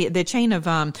or the chain of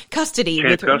custody.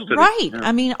 Right. Yeah.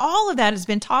 I mean, all of that has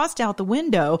been tossed out the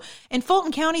window, and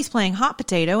Fulton County's playing hot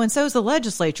potato, and so is the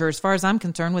legislature, as far as I'm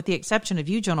concerned, with the exception of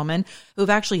you gentlemen who've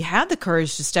actually had the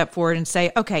courage to step forward and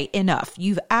say, okay, enough.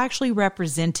 You've actually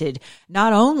represented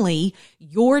not only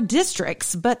your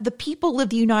districts, but the people of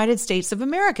the United States of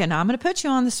America. Now, I'm going to put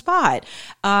you on the spot,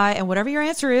 and whatever your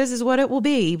answer is what it will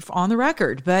be on the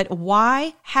record. But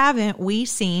why haven't we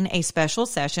seen a special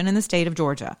session in the state of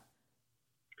Georgia?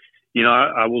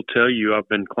 I will tell you, I've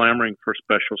been clamoring for a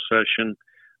special session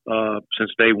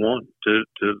since day one to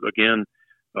again,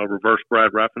 reverse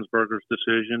Brad Raffensperger's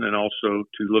decision, and also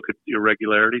to look at the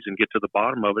irregularities and get to the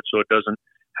bottom of it so it doesn't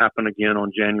happen again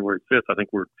on January 5th. I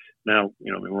think we're now,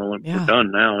 we're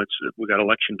done now. We got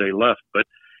election day left,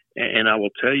 and I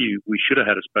will tell you, we should have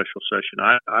had a special session.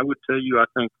 I would tell you, I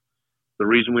think the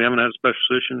reason we haven't had a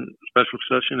special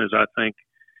session is I think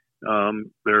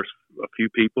there's a few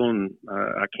people, and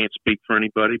I can't speak for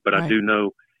anybody, but I do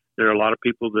know there are a lot of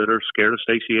people that are scared of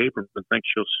Stacey Abrams and think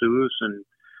she'll sue us and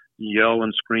yell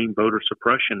and scream voter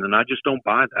suppression. And I just don't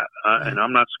buy that. And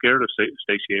I'm not scared of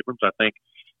Stacey Abrams. I think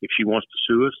if she wants to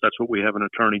sue us, that's what we have an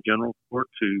attorney general for,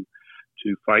 to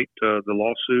fight the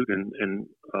lawsuit and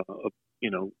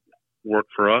work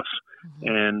for us.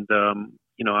 Mm-hmm. And,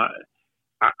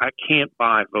 I can't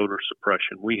buy voter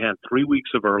suppression. We had 3 weeks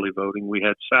of early voting. We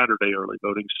had Saturday early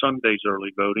voting, Sundays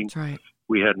early voting. That's right.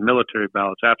 We had military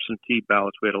ballots, absentee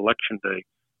ballots. We had election day.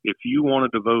 if you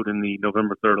wanted to vote in the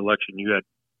November 3rd election, you had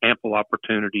ample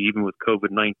opportunity, even with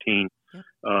COVID-19,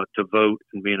 to vote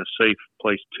and be in a safe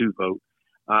place to vote.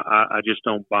 I just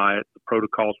don't buy it. The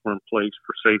protocols were in place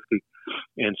for safety.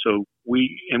 And so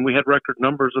we had record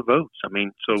numbers of votes. I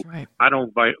mean, so I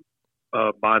don't buy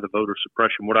the voter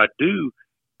suppression. What I do,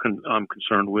 I'm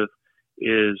concerned with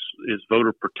is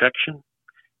voter protection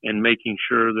and making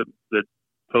sure that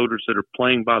voters that are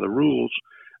playing by the rules,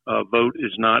 vote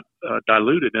is not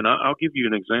diluted. And I'll give you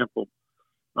an example.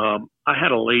 I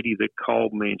had a lady that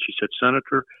called me and she said,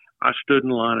 Senator, I stood in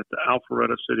line at the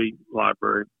Alpharetta City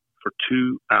Library for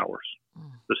 2 hours,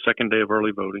 the second day of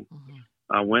early voting.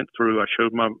 I went through, I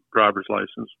showed my driver's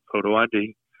license, photo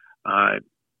ID. I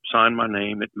signed my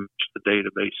name. It matched the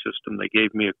database system. They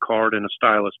gave me a card and a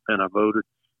stylus pen. I voted.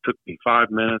 Took me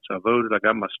 5 minutes. I voted. I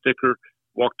got my sticker,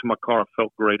 walked to my car,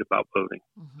 felt great about voting.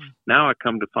 Now I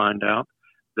come to find out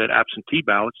that absentee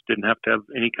ballots didn't have to have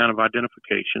any kind of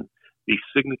identification. These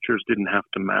signatures didn't have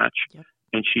to match.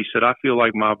 And she said, I feel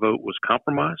like my vote was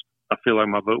compromised. I feel like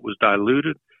my vote was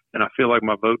diluted. And I feel like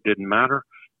my vote didn't matter.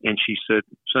 And she said,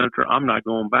 Senator, I'm not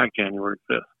going back January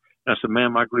 5th. And I said,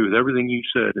 ma'am, I agree with everything you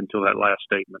said until that last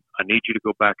statement. I need you to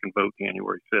go back and vote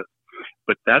January 5th.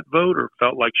 But that voter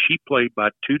felt like she played by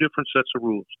two different sets of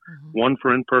rules. One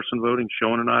for in-person voting,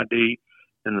 showing an ID,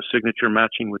 and the signature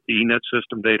matching with the ENET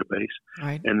system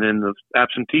database. And then the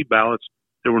absentee ballots,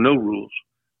 there were no rules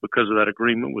because of that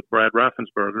agreement with Brad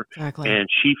Raffensperger. And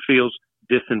she feels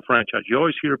disenfranchised. You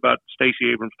always hear about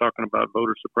Stacey Abrams talking about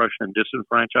voter suppression and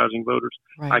disenfranchising voters.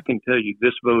 I can tell you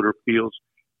this voter feels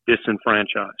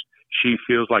disenfranchised. She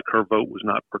feels like her vote was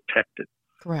not protected.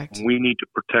 We need to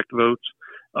protect votes.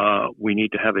 We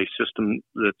need to have a system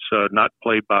that's not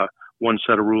played by one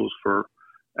set of rules for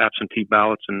absentee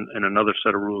ballots and another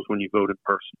set of rules when you vote in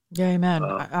person. Amen.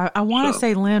 I want to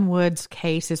say Lynn Wood's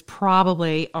case has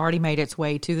probably already made its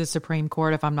way to the Supreme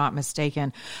Court, if I'm not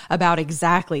mistaken, about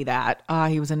exactly that.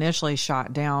 He was initially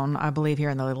shot down, I believe, here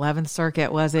in the 11th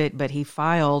Circuit, was it? But he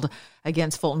filed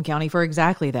against Fulton County for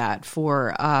exactly that,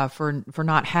 for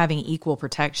not having equal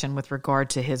protection with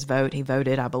regard to his vote. He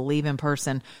voted, I believe, in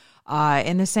person.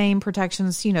 And the same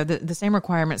protections, the same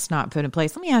requirements not put in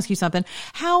place. Let me ask you something.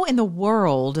 How in the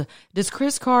world does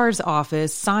Chris Carr's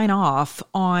office sign off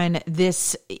on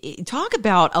this? Talk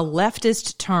about a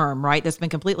leftist term, right? That's been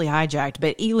completely hijacked,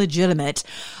 but illegitimate.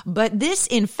 But this,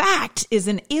 in fact, is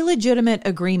an illegitimate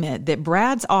agreement that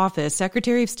Brad's office,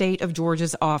 Secretary of State of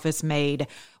Georgia's office, made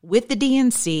with the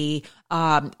DNC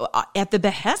at the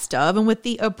behest of and with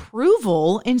the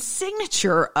approval and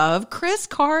signature of Chris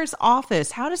Carr's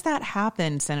office. How does that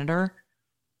happen, Senator?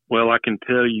 Well, I can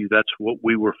tell you that's what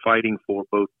we were fighting for,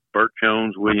 both Burt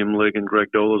Jones, William Ligon, Greg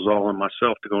Dolezal, and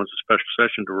myself, to go into special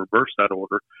session to reverse that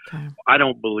order. I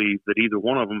don't believe that either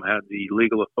one of them had the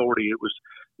legal authority. It was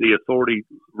the authority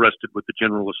rested with the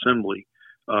General Assembly.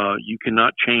 You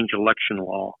cannot change election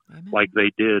law like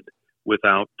they did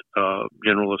without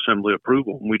General Assembly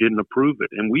approval. And we didn't approve it.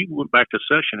 And we went back to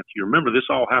session. If you remember, this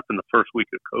all happened the first week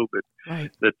of COVID,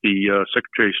 that the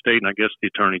Secretary of State and I guess the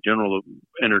Attorney General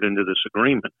entered into this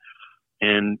agreement.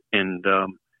 And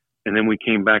then we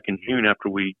came back in June after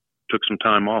we took some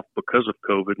time off because of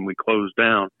COVID and we closed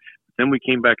down. Then we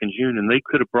came back in June and they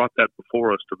could have brought that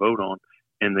before us to vote on,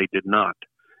 and they did not.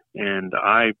 And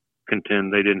I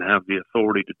contend they didn't have the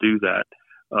authority to do that.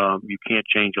 You can't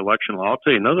change election law. I'll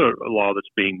tell you another law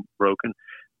that's being broken.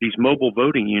 These mobile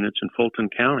voting units in Fulton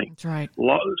County. That's right.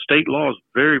 State law is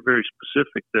very, very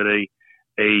specific that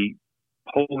a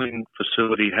polling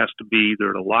facility has to be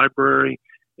either a library,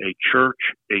 a church,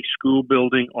 a school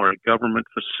building, or a government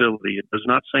facility. It does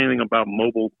not say anything about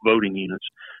mobile voting units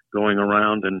going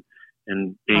around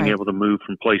and being able to move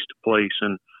from place to place.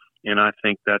 And I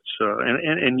think that's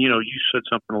and you said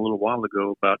something a little while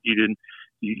ago about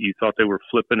you thought they were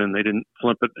flipping and they didn't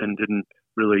flip it and didn't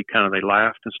really they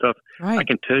laughed and stuff. I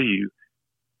can tell you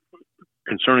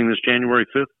concerning this January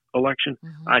 5th election,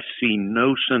 I see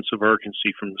no sense of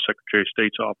urgency from the Secretary of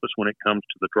State's office when it comes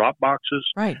to the drop boxes,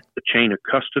 the chain of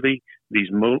custody, these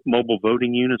mobile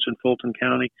voting units in Fulton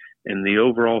County, and the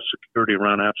overall security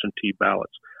around absentee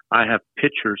ballots. I have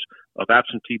pictures of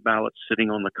absentee ballots sitting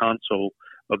on the console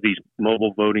of these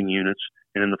mobile voting units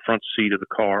and in the front seat of the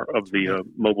car of the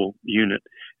mobile unit.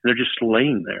 And they're just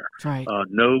laying there.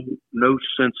 No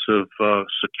sense of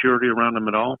security around them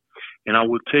at all. And I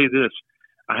will tell you this,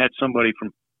 I had somebody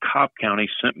from Cobb County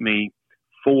sent me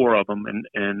 4 of them,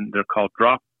 and they're called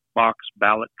Dropbox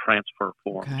ballot transfer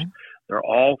forms. They're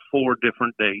all 4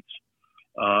 different dates.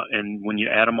 And when you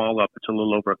add them all up, it's a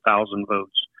little over 1,000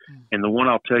 votes. And the one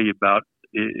I'll tell you about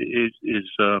is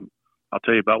I'll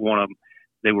tell you about one of them.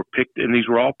 They were picked, and these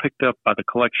were all picked up by the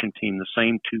collection team, the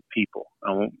same two people.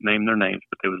 I won't name their names,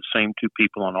 but they were the same two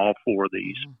people on all four of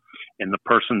these. Mm-hmm. And the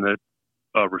person that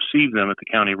received them at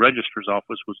the county registrar's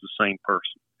office was the same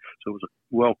person. So it was a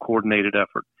well-coordinated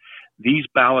effort. These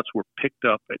ballots were picked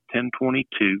up at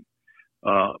 10:22,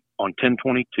 on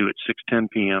 10:22 at 6:10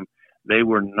 p.m. They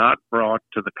were not brought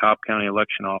to the Cobb County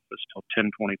Election Office till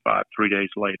 10:25, 3 days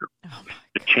later. Oh,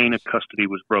 the chain of custody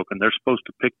was broken. They're supposed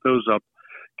to pick those up,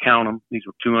 count them. These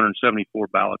were 274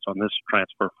 ballots on this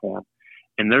transfer form.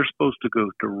 And they're supposed to go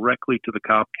directly to the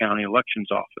Cobb County Elections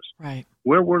Office. Right.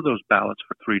 Where were those ballots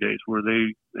for 3 days? Were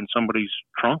they in somebody's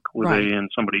trunk? Were right. they in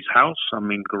somebody's house? I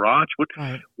mean, garage?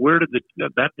 Right. Where did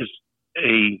that is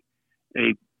a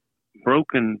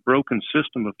broken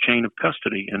system of chain of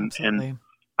custody. And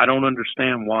I don't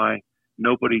understand why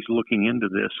nobody's looking into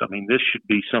this. I mean, this should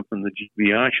be something the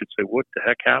GBI should say, what the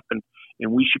heck happened?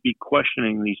 And we should be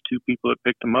questioning these two people that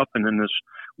picked them up and then this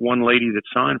one lady that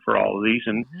signed for all of these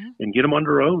and get them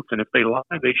under oath. And if they lie,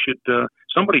 they should,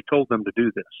 somebody told them to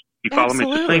do this. You follow me?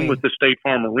 It's the same with the State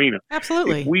Farm Arena.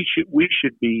 Absolutely. If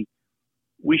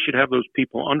we should have those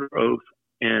people under oath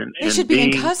and they should be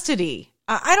in custody.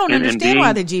 I don't understand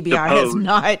why the GBI has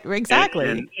not. Exactly.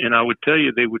 And I would tell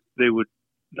you, they would,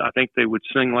 I think they would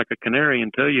sing like a canary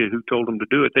and tell you who told them to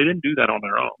do it. They didn't do that on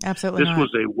their own. Absolutely This not.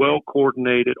 was a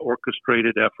well-coordinated,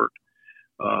 orchestrated effort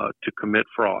to commit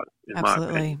fraud, in Absolutely.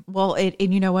 my opinion. Well, and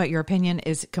you know what? Your opinion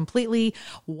is completely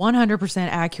 100%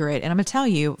 accurate. And I'm going to tell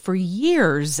you, for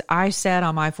years, I said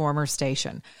on my former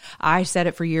station, I said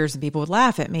it for years and people would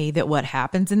laugh at me that what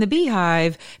happens in the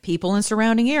beehive, people in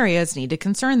surrounding areas need to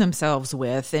concern themselves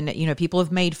with. And, you know, people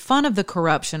have made fun of the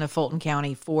corruption of Fulton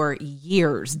County for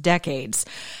years, decades.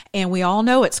 And we all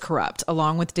know it's corrupt,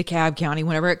 along with DeKalb County,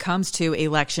 whenever it comes to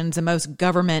elections and most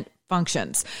government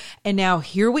functions. And now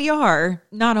here we are.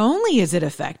 Not only is it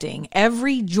affecting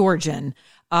every Georgian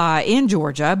in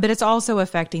Georgia, but it's also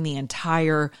affecting the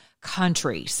entire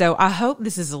country. So I hope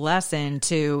this is a lesson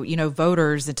to, you know,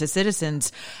 voters and to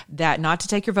citizens that not to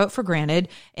take your vote for granted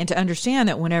and to understand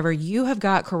that whenever you have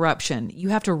got corruption, you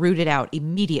have to root it out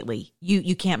immediately.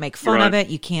 You can't make fun of it.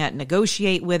 You can't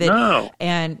negotiate with it. No.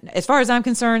 And as far as I'm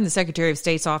concerned, the Secretary of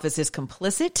State's office is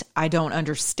complicit. I don't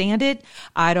understand it.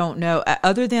 I don't know.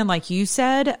 Other than, like you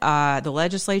said, the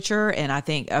legislature and I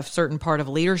think a certain part of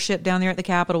leadership down there at the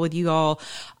Capitol with you all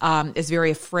is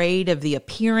very afraid of the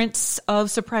appearance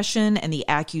of suppression and the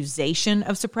accusation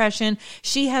of suppression.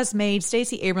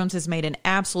 Stacey Abrams has made an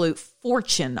absolute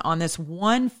fortune on this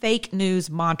one fake news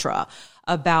mantra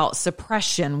about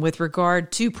suppression with regard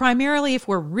to primarily, if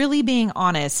we're really being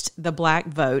honest, the black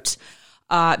vote.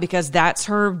 Because that's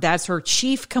her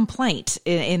chief complaint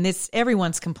in this,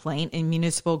 everyone's complaint in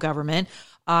municipal government,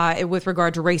 with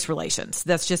regard to race relations.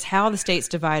 That's just how the state's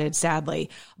divided, sadly.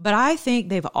 But I think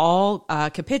they've all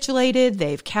capitulated.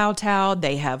 They've kowtowed.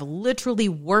 They have literally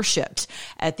worshipped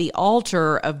at the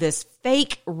altar of this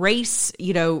fake race,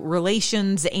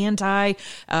 relations,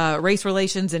 anti-race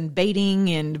relations and baiting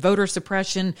and voter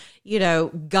suppression,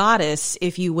 goddess,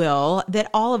 if you will, that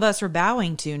all of us are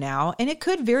bowing to now. And it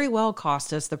could very well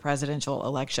cost us the presidential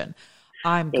election.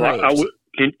 I'm great.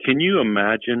 Can you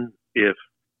imagine if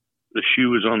the shoe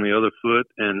was on the other foot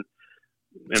and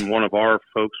one of our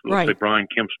folks, let's say Brian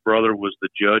Kemp's brother, was the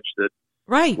judge that,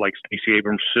 like Stacey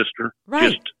Abrams' sister,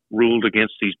 just ruled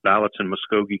against these ballots in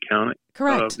Muskogee County.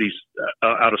 Correct. These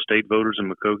out-of-state voters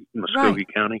in Muskogee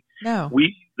County. No.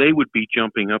 They would be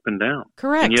jumping up and down.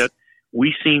 Correct. And yet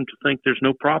we seem to think there's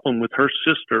no problem with her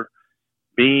sister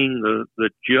being the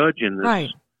judge in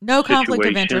this. No conflict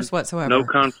of interest whatsoever. No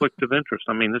conflict of interest.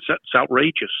 I mean, it's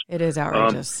outrageous. It is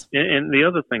outrageous. And the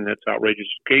other thing that's outrageous,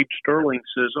 Gabe Sterling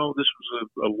says, this was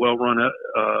a well-run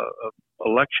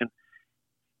election.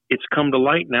 It's come to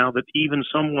light now that even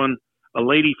a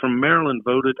lady from Maryland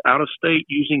voted out of state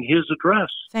using his address.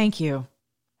 Thank you.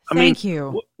 Thank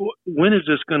you. When is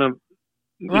this going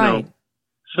to,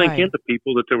 sink into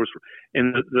people that there was,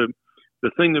 and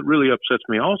the thing that really upsets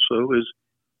me also is,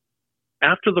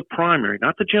 after the primary,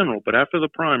 not the general, but after the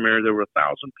primary, there were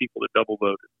 1,000 people that double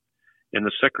voted. And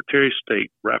the Secretary of State,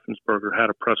 Raffensperger,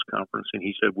 had a press conference, and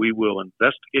he said, we will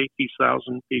investigate these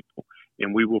 1,000 people,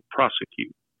 and we will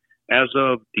prosecute. As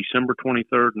of December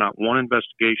 23rd, not one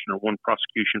investigation or one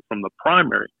prosecution from the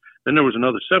primary. Then there was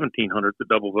another 1,700 that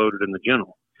double voted in the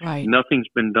general. Right.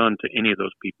 Nothing's been done to any of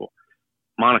those people.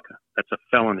 Monica, that's a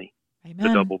felony. Amen.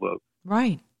 To double vote.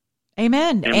 Right.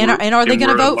 Amen. And are they going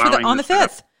to vote on the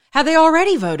 5th? Have they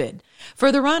already voted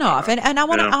for the runoff? And I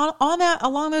want to,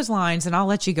 along those lines, and I'll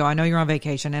let you go. I know you're on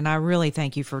vacation, and I really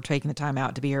thank you for taking the time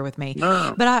out to be here with me.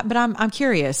 No. But I'm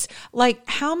curious, like,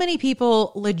 how many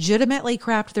people legitimately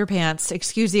crapped their pants,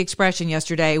 excuse the expression,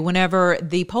 yesterday whenever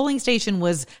the polling station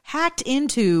was hacked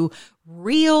into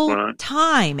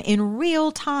in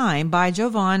real time by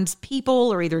Jovan's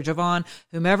people, or either Jovan,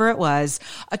 whomever it was,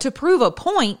 to prove a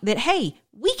point that, hey,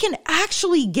 we can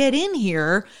actually get in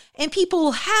here, and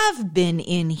people have been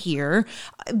in here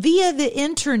via the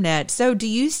internet. So do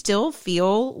you still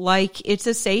feel like it's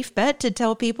a safe bet to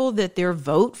tell people that their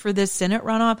vote for this Senate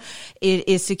runoff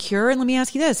is secure? And let me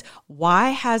ask you this. Why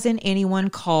hasn't anyone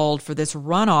called for this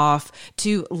runoff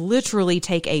to literally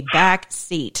take a back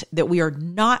seat, that we are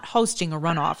not hosting a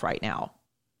runoff right now?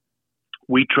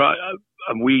 We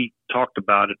talked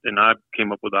about it, and I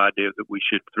came up with the idea that we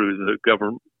should, through the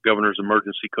governor's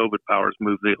emergency COVID powers,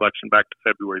 move the election back to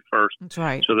February 1st. That's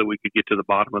right. So that we could get to the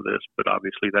bottom of this. But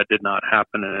obviously that did not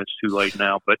happen, and it's too late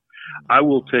now. But I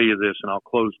will tell you this, and I'll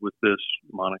close with this,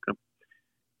 Monica.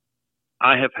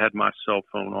 I have had my cell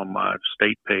phone on my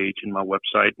state page and my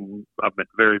website, and I've been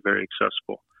very, very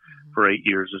accessible for 8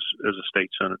 years as a state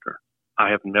senator. I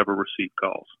have never received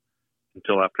calls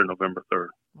until after November 3rd.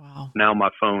 Wow. Now my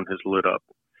phone has lit up,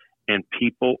 and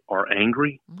people are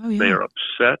angry. Oh, yeah. They are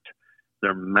upset.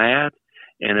 They're mad.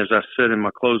 And as I said in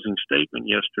my closing statement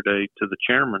yesterday to the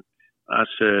chairman, I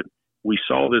said, we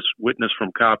saw this witness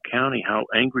from Cobb County, how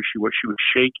angry she was. She was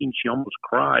shaking. She almost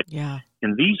cried. Yeah.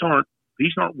 And these aren't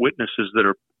witnesses that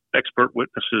are expert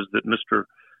witnesses that Mr.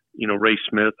 Ray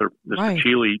Smith or Mr. Right.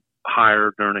 Cheeley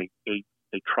hired during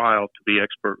a trial to be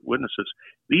expert witnesses.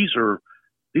 These are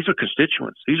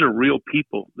constituents. These are real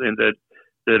people, and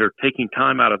that are taking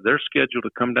time out of their schedule to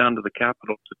come down to the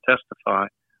Capitol to testify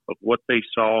of what they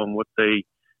saw and what they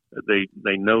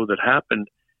know that happened.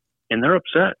 And they're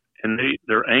upset, and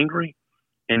they're angry,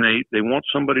 and they want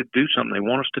somebody to do something. They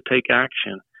want us to take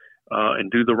action and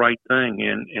do the right thing.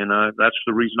 And that's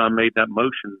the reason I made that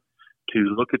motion to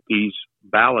look at these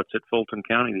ballots at Fulton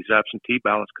County, these absentee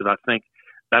ballots, because I think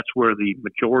that's where the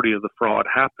majority of the fraud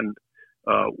happened.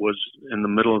 Was in the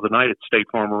middle of the night at State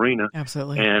Farm Arena.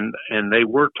 Absolutely. And they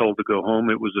were told to go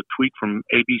home. It was a tweet from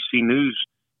ABC News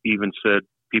even said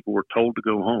people were told to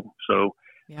go home. So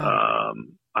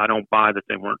I don't buy that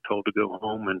they weren't told to go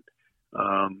home, and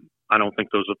I don't think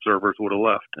those observers would have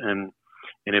left. And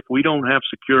if we don't have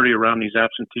security around these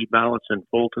absentee ballots in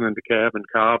Fulton and DeKalb and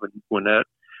Cobb and Gwinnett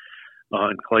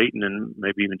and Clayton and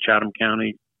maybe even Chatham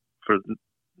County for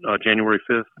January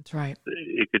 5th, that's right.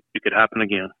 It could happen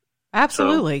again.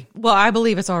 Absolutely. Well, I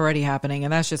believe it's already happening,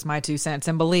 and that's just my 2 cents.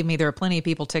 And believe me, there are plenty of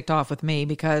people ticked off with me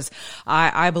because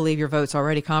I believe your vote's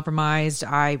already compromised.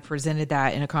 I presented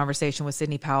that in a conversation with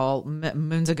Sidney Powell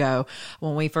moons ago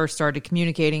when we first started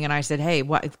communicating, and I said, hey,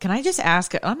 can I just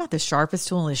ask, I'm not the sharpest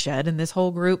tool in the shed in this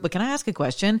whole group, but can I ask a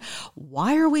question?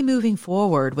 Why are we moving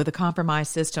forward with a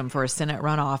compromised system for a Senate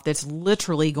runoff that's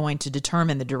literally going to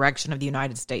determine the direction of the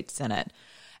United States Senate?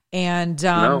 And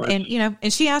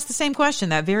she asked the same question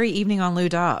that very evening on Lou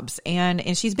Dobbs.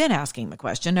 And she's been asking the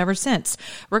question ever since.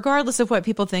 Regardless of what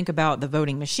people think about the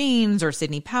voting machines or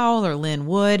Sidney Powell or Lynn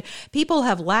Wood, people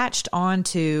have latched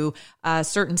onto a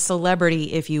certain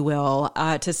celebrity, if you will,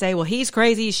 to say, well, he's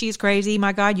crazy, she's crazy.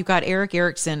 My God, you got Eric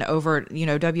Erickson over,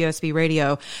 WSB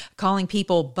Radio calling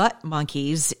people butt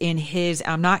monkeys in his,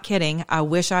 I'm not kidding, I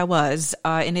wish I was,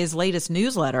 in his latest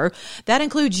newsletter. That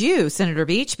includes you, Senator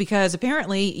Beach, because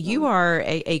apparently you are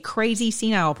a crazy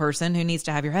senile person who needs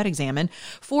to have your head examined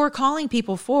for calling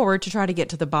people forward to try to get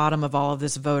to the bottom of all of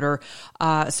this voter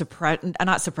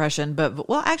not suppression, but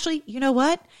well, actually, you know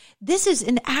what? This is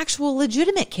an actual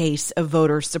legitimate case of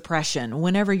voter suppression.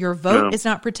 Whenever your vote is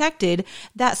not protected,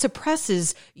 that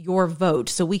suppresses your vote.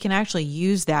 So we can actually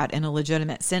use that in a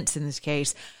legitimate sense in this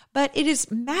case. But it is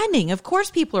maddening. Of course,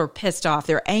 people are pissed off.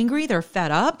 They're angry. They're fed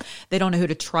up. They don't know who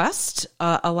to trust.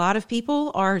 A lot of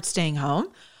people are staying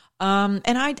home.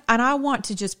 And I want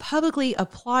to just publicly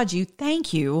applaud you.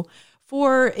 Thank you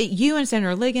for you and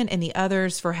Senator Ligon and the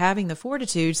others for having the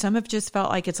fortitude. Some have just felt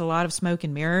like it's a lot of smoke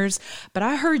and mirrors, but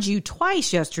I heard you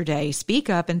twice yesterday speak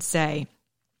up and say,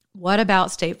 what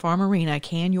about State Farm Arena?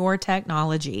 Can your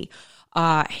technology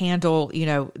handle,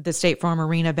 the State Farm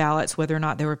Arena ballots, whether or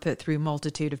not they were put through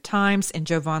multitude of times? And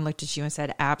Jovan looked at you and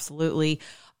said, absolutely.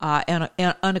 And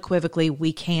unequivocally,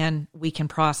 we can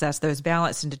process those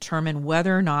ballots and determine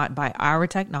whether or not by our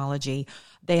technology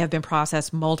They have been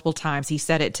processed multiple times. He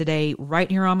said it today right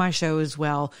here on my show as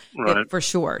well, for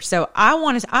sure. So I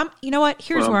want to, you know what?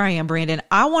 Here's where I am, Brandon.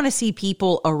 I want to see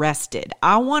people arrested.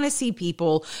 I want to see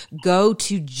people go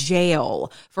to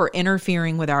jail for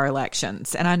interfering with our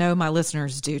elections. And I know my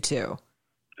listeners do too.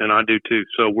 And I do too.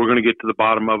 So we're going to get to the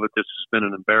bottom of it. This has been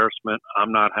an embarrassment.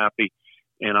 I'm not happy,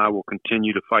 and I will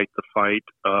continue to fight the fight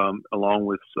along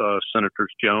with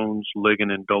Senators Jones,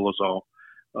 Ligon, and Dolezal.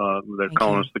 They're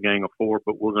calling us the Gang of Four,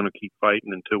 but we're going to keep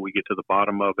fighting until we get to the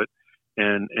bottom of it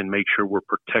and make sure we're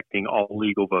protecting all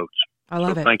legal votes. I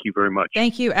love it. Thank you very much.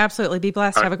 Thank you. Absolutely. Be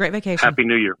blessed. Have a great vacation. Happy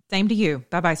New Year. Same to you.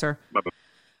 Bye-bye, sir. Bye-bye.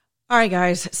 All right,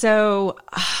 guys. So,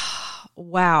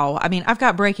 wow. I mean, I've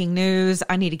got breaking news.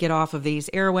 I need to get off of these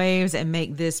airwaves and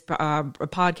make this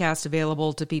podcast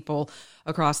available to people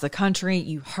across the country.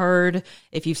 You heard,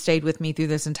 if you've stayed with me through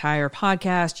this entire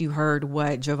podcast, you heard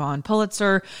what Jovan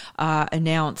Pulitzer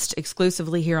announced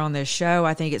exclusively here on this show.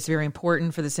 I think it's very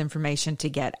important for this information to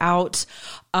get out.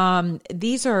 We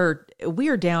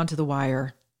are down to the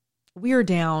wire. We are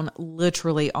down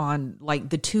literally on like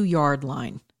the 2-yard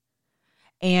line.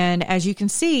 And as you can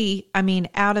see, I mean,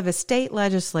 out of a state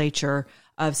legislature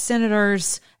of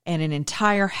senators and an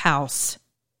entire House,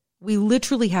 we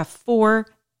literally have 4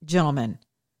 gentlemen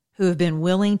who have been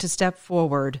willing to step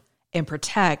forward and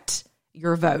protect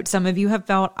your vote. Some of you have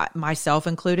felt, myself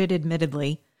included,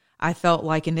 admittedly, I felt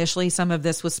like initially some of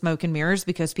this was smoke and mirrors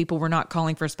because people were not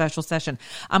calling for a special session.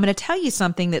 I'm going to tell you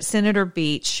something that Senator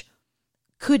Beach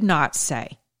could not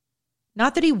say.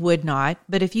 Not that he would not,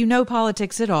 but if you know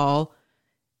politics at all,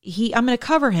 I'm going to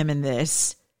cover him in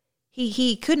this.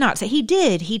 He could not say. He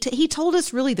did. He told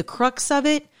us really the crux of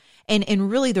it,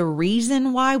 and really the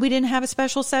reason why we didn't have a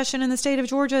special session in the state of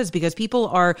Georgia is because people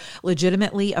are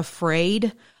legitimately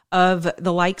afraid of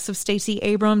the likes of Stacey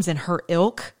Abrams and her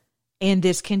ilk, and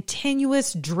this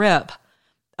continuous drip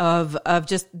of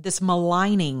just this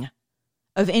maligning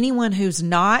of anyone who's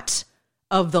not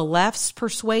of the left's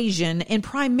persuasion and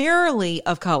primarily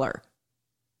of color,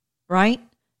 right?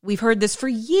 We've heard this for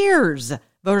years.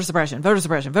 Voter suppression, voter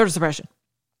suppression, voter suppression.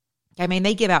 I mean,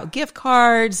 they give out gift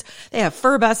cards. They have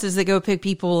fur buses that go pick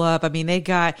people up. I mean, they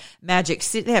got magic.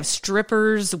 They have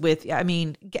strippers with, I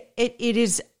mean, it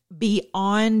is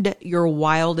beyond your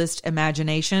wildest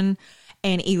imagination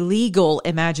and illegal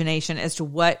imagination as to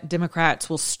what Democrats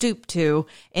will stoop to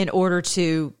in order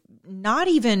to not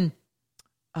even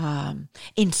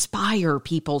inspire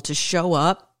people to show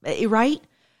up, right?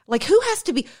 Like who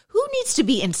needs to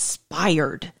be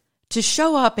inspired to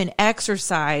show up and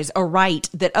exercise a right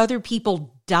that other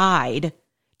people died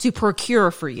to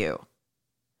procure for you,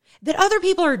 that other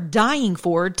people are dying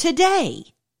for today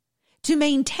to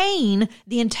maintain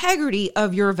the integrity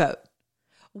of your vote?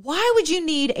 Why would you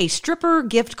need a stripper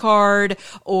gift card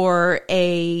or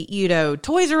a,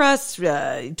 Toys R Us,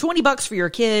 $20 for your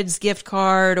kids gift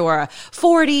card or a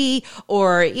 40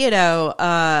 or,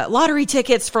 lottery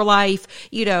tickets for life,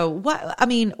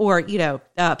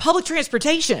 public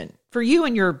transportation for you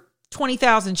and your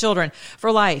 20,000 children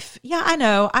for life. Yeah, I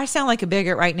know. I sound like a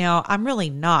bigot right now. I'm really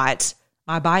not.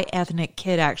 My bi-ethnic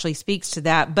kid actually speaks to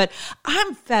that, but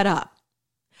I'm fed up.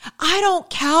 I don't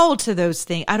cow to those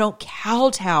things. I don't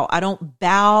kowtow. I don't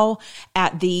bow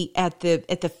at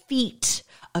the feet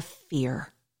of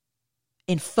fear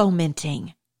and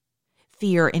fomenting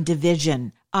fear and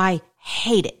division. I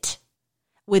hate it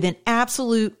with an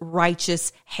absolute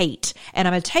righteous hate. And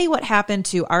I'm going to tell you what happened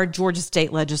to our Georgia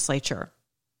state legislature.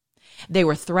 They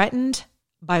were threatened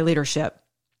by leadership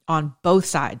on both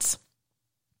sides.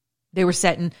 They were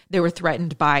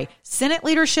threatened by Senate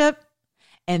leadership,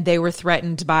 and they were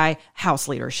threatened by House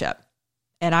leadership.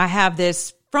 And I have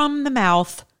this from the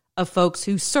mouth of folks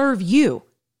who serve you.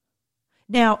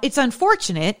 Now, it's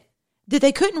unfortunate that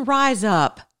they couldn't rise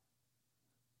up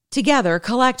together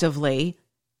collectively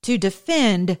to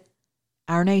defend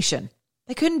our nation.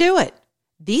 They couldn't do it.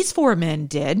 These 4 men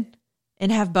did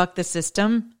and have bucked the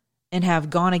system and have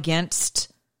gone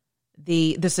against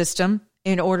the system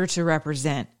in order to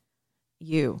represent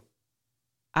you.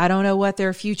 I don't know what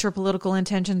their future political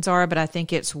intentions are, but I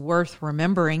think it's worth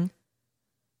remembering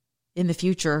in the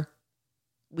future.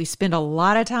 We spend a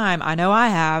lot of time, I know I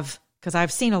have, because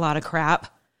I've seen a lot of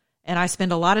crap, and I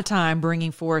spend a lot of time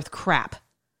bringing forth crap.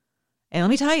 And let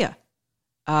me tell you,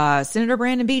 Senator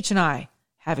Brandon Beach and I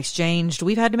have exchanged,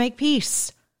 we've had to make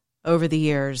peace over the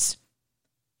years.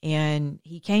 And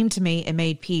he came to me and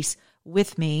made peace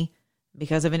with me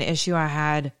because of an issue I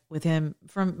had with him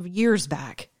from years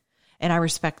back. And I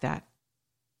respect that.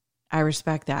 I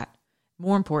respect that.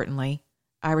 More importantly,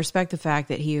 I respect the fact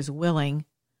that he is willing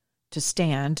to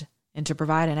stand and to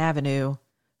provide an avenue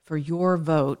for your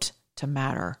vote to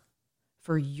matter,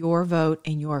 for your vote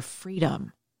and your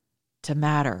freedom to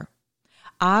matter.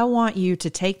 I want you to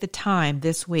take the time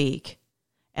this week,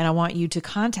 and I want you to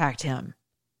contact him,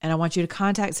 and I want you to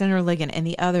contact Senator Ligon and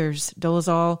the others,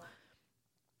 Dolezal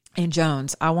and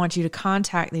Jones. I want you to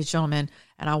contact these gentlemen,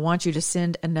 and I want you to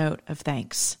send a note of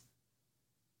thanks,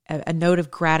 a note of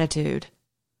gratitude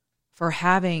for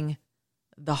having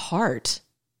the heart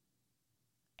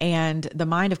and the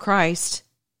mind of Christ.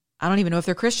 I don't even know if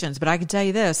they're Christians, but I can tell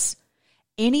you this.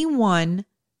 Anyone,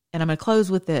 and I'm going to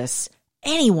close with this,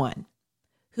 anyone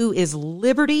who is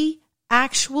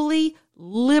actually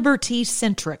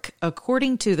liberty-centric,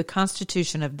 according to the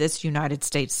Constitution of this United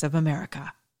States of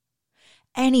America,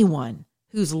 anyone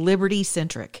who's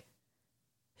liberty-centric,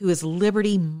 who is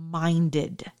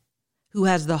liberty-minded, who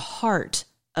has the heart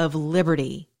of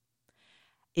liberty,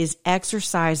 is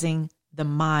exercising the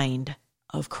mind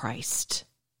of Christ.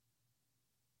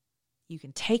 You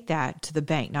can take that to the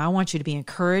bank. Now, I want you to be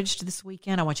encouraged this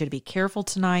weekend. I want you to be careful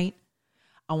tonight.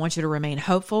 I want you to remain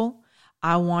hopeful.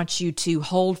 I want you to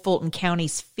hold Fulton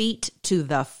County's feet to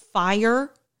the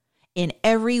fire in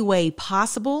every way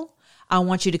possible. I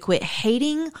want you to quit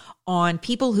hating on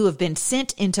people who have been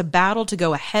sent into battle to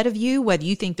go ahead of you, whether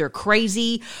you think they're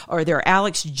crazy or they're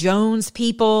Alex Jones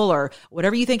people or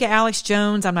whatever you think of Alex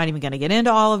Jones. I'm not even going to get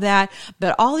into all of that.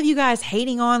 But all of you guys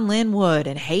hating on Lynn Wood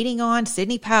and hating on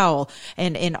Sidney Powell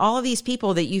and all of these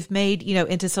people that you've made,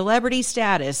 into celebrity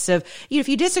status of, if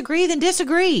you disagree, then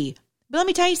disagree. But let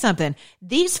me tell you something.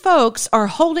 These folks are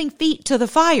holding feet to the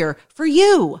fire for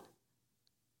you.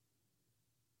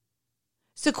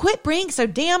 So quit being so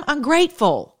damn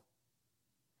ungrateful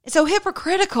and so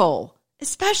hypocritical,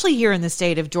 especially here in the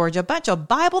state of Georgia. A bunch of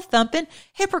Bible-thumping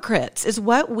hypocrites is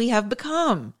what we have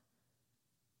become.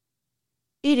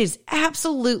 It is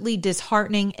absolutely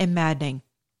disheartening and maddening.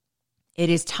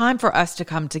 It is time for us to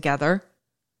come together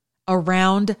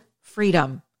around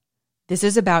freedom. This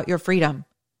is about your freedom.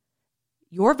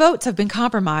 Your votes have been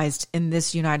compromised in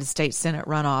this United States Senate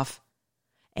runoff,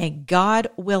 and God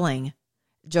willing,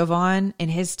 Jovan and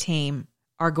his team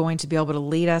are going to be able to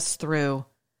lead us through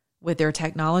with their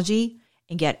technology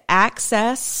and get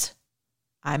access.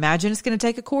 I imagine it's going to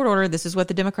take a court order. This is what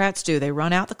the Democrats do. They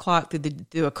run out the clock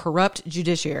through a corrupt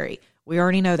judiciary. We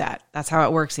already know that. That's how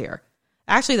it works here.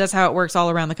 Actually, that's how it works all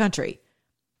around the country.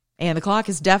 And the clock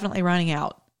is definitely running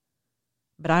out.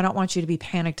 But I don't want you to be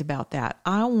panicked about that.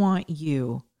 I want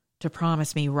you to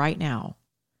promise me right now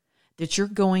that you're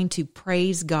going to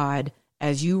praise God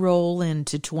as you roll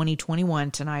into 2021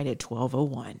 tonight at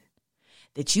 12:01,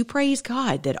 that you praise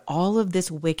God that all of this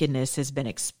wickedness has been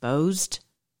exposed,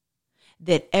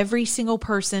 that every single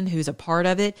person who's a part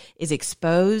of it is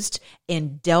exposed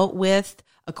and dealt with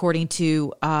according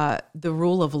to the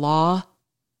rule of law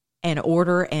and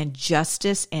order and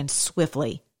justice and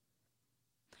swiftly.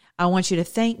 I want you to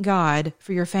thank God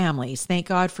for your families. Thank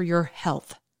God for your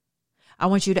health. I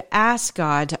want you to ask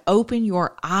God to open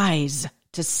your eyes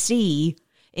to see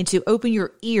and to open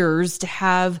your ears to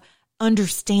have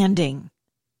understanding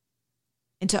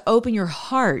and to open your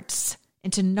hearts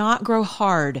and to not grow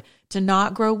hard, to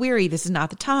not grow weary. This is not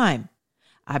the time.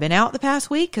 I've been out the past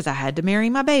week because I had to marry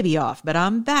my baby off, but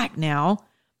I'm back now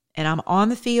and I'm on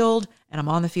the field and I'm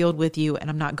on the field with you and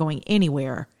I'm not going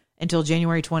anywhere until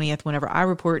January 20th, whenever I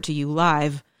report to you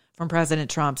live from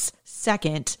President Trump's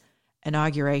second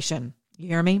inauguration. You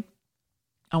hear me?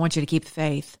 I want you to keep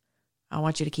faith. I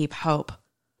want you to keep hope.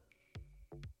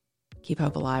 Keep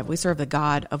hope alive. We serve the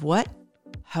God of what?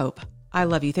 Hope. I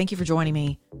love you. Thank you for joining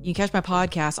me. You can catch my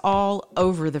podcast all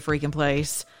over the freaking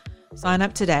place. Sign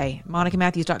up today.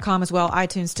 MonicaMatthews.com as well.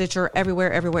 iTunes, Stitcher,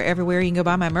 everywhere. You can go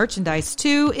buy my merchandise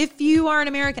too. If you are an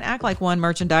American, act like one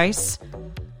merchandise.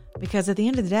 Because at the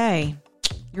end of the day,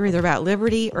 you're either about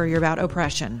liberty or you're about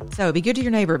oppression. So be good to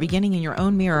your neighbor, beginning in your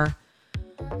own mirror.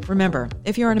 Remember,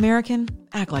 if you're an American,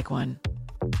 act like one.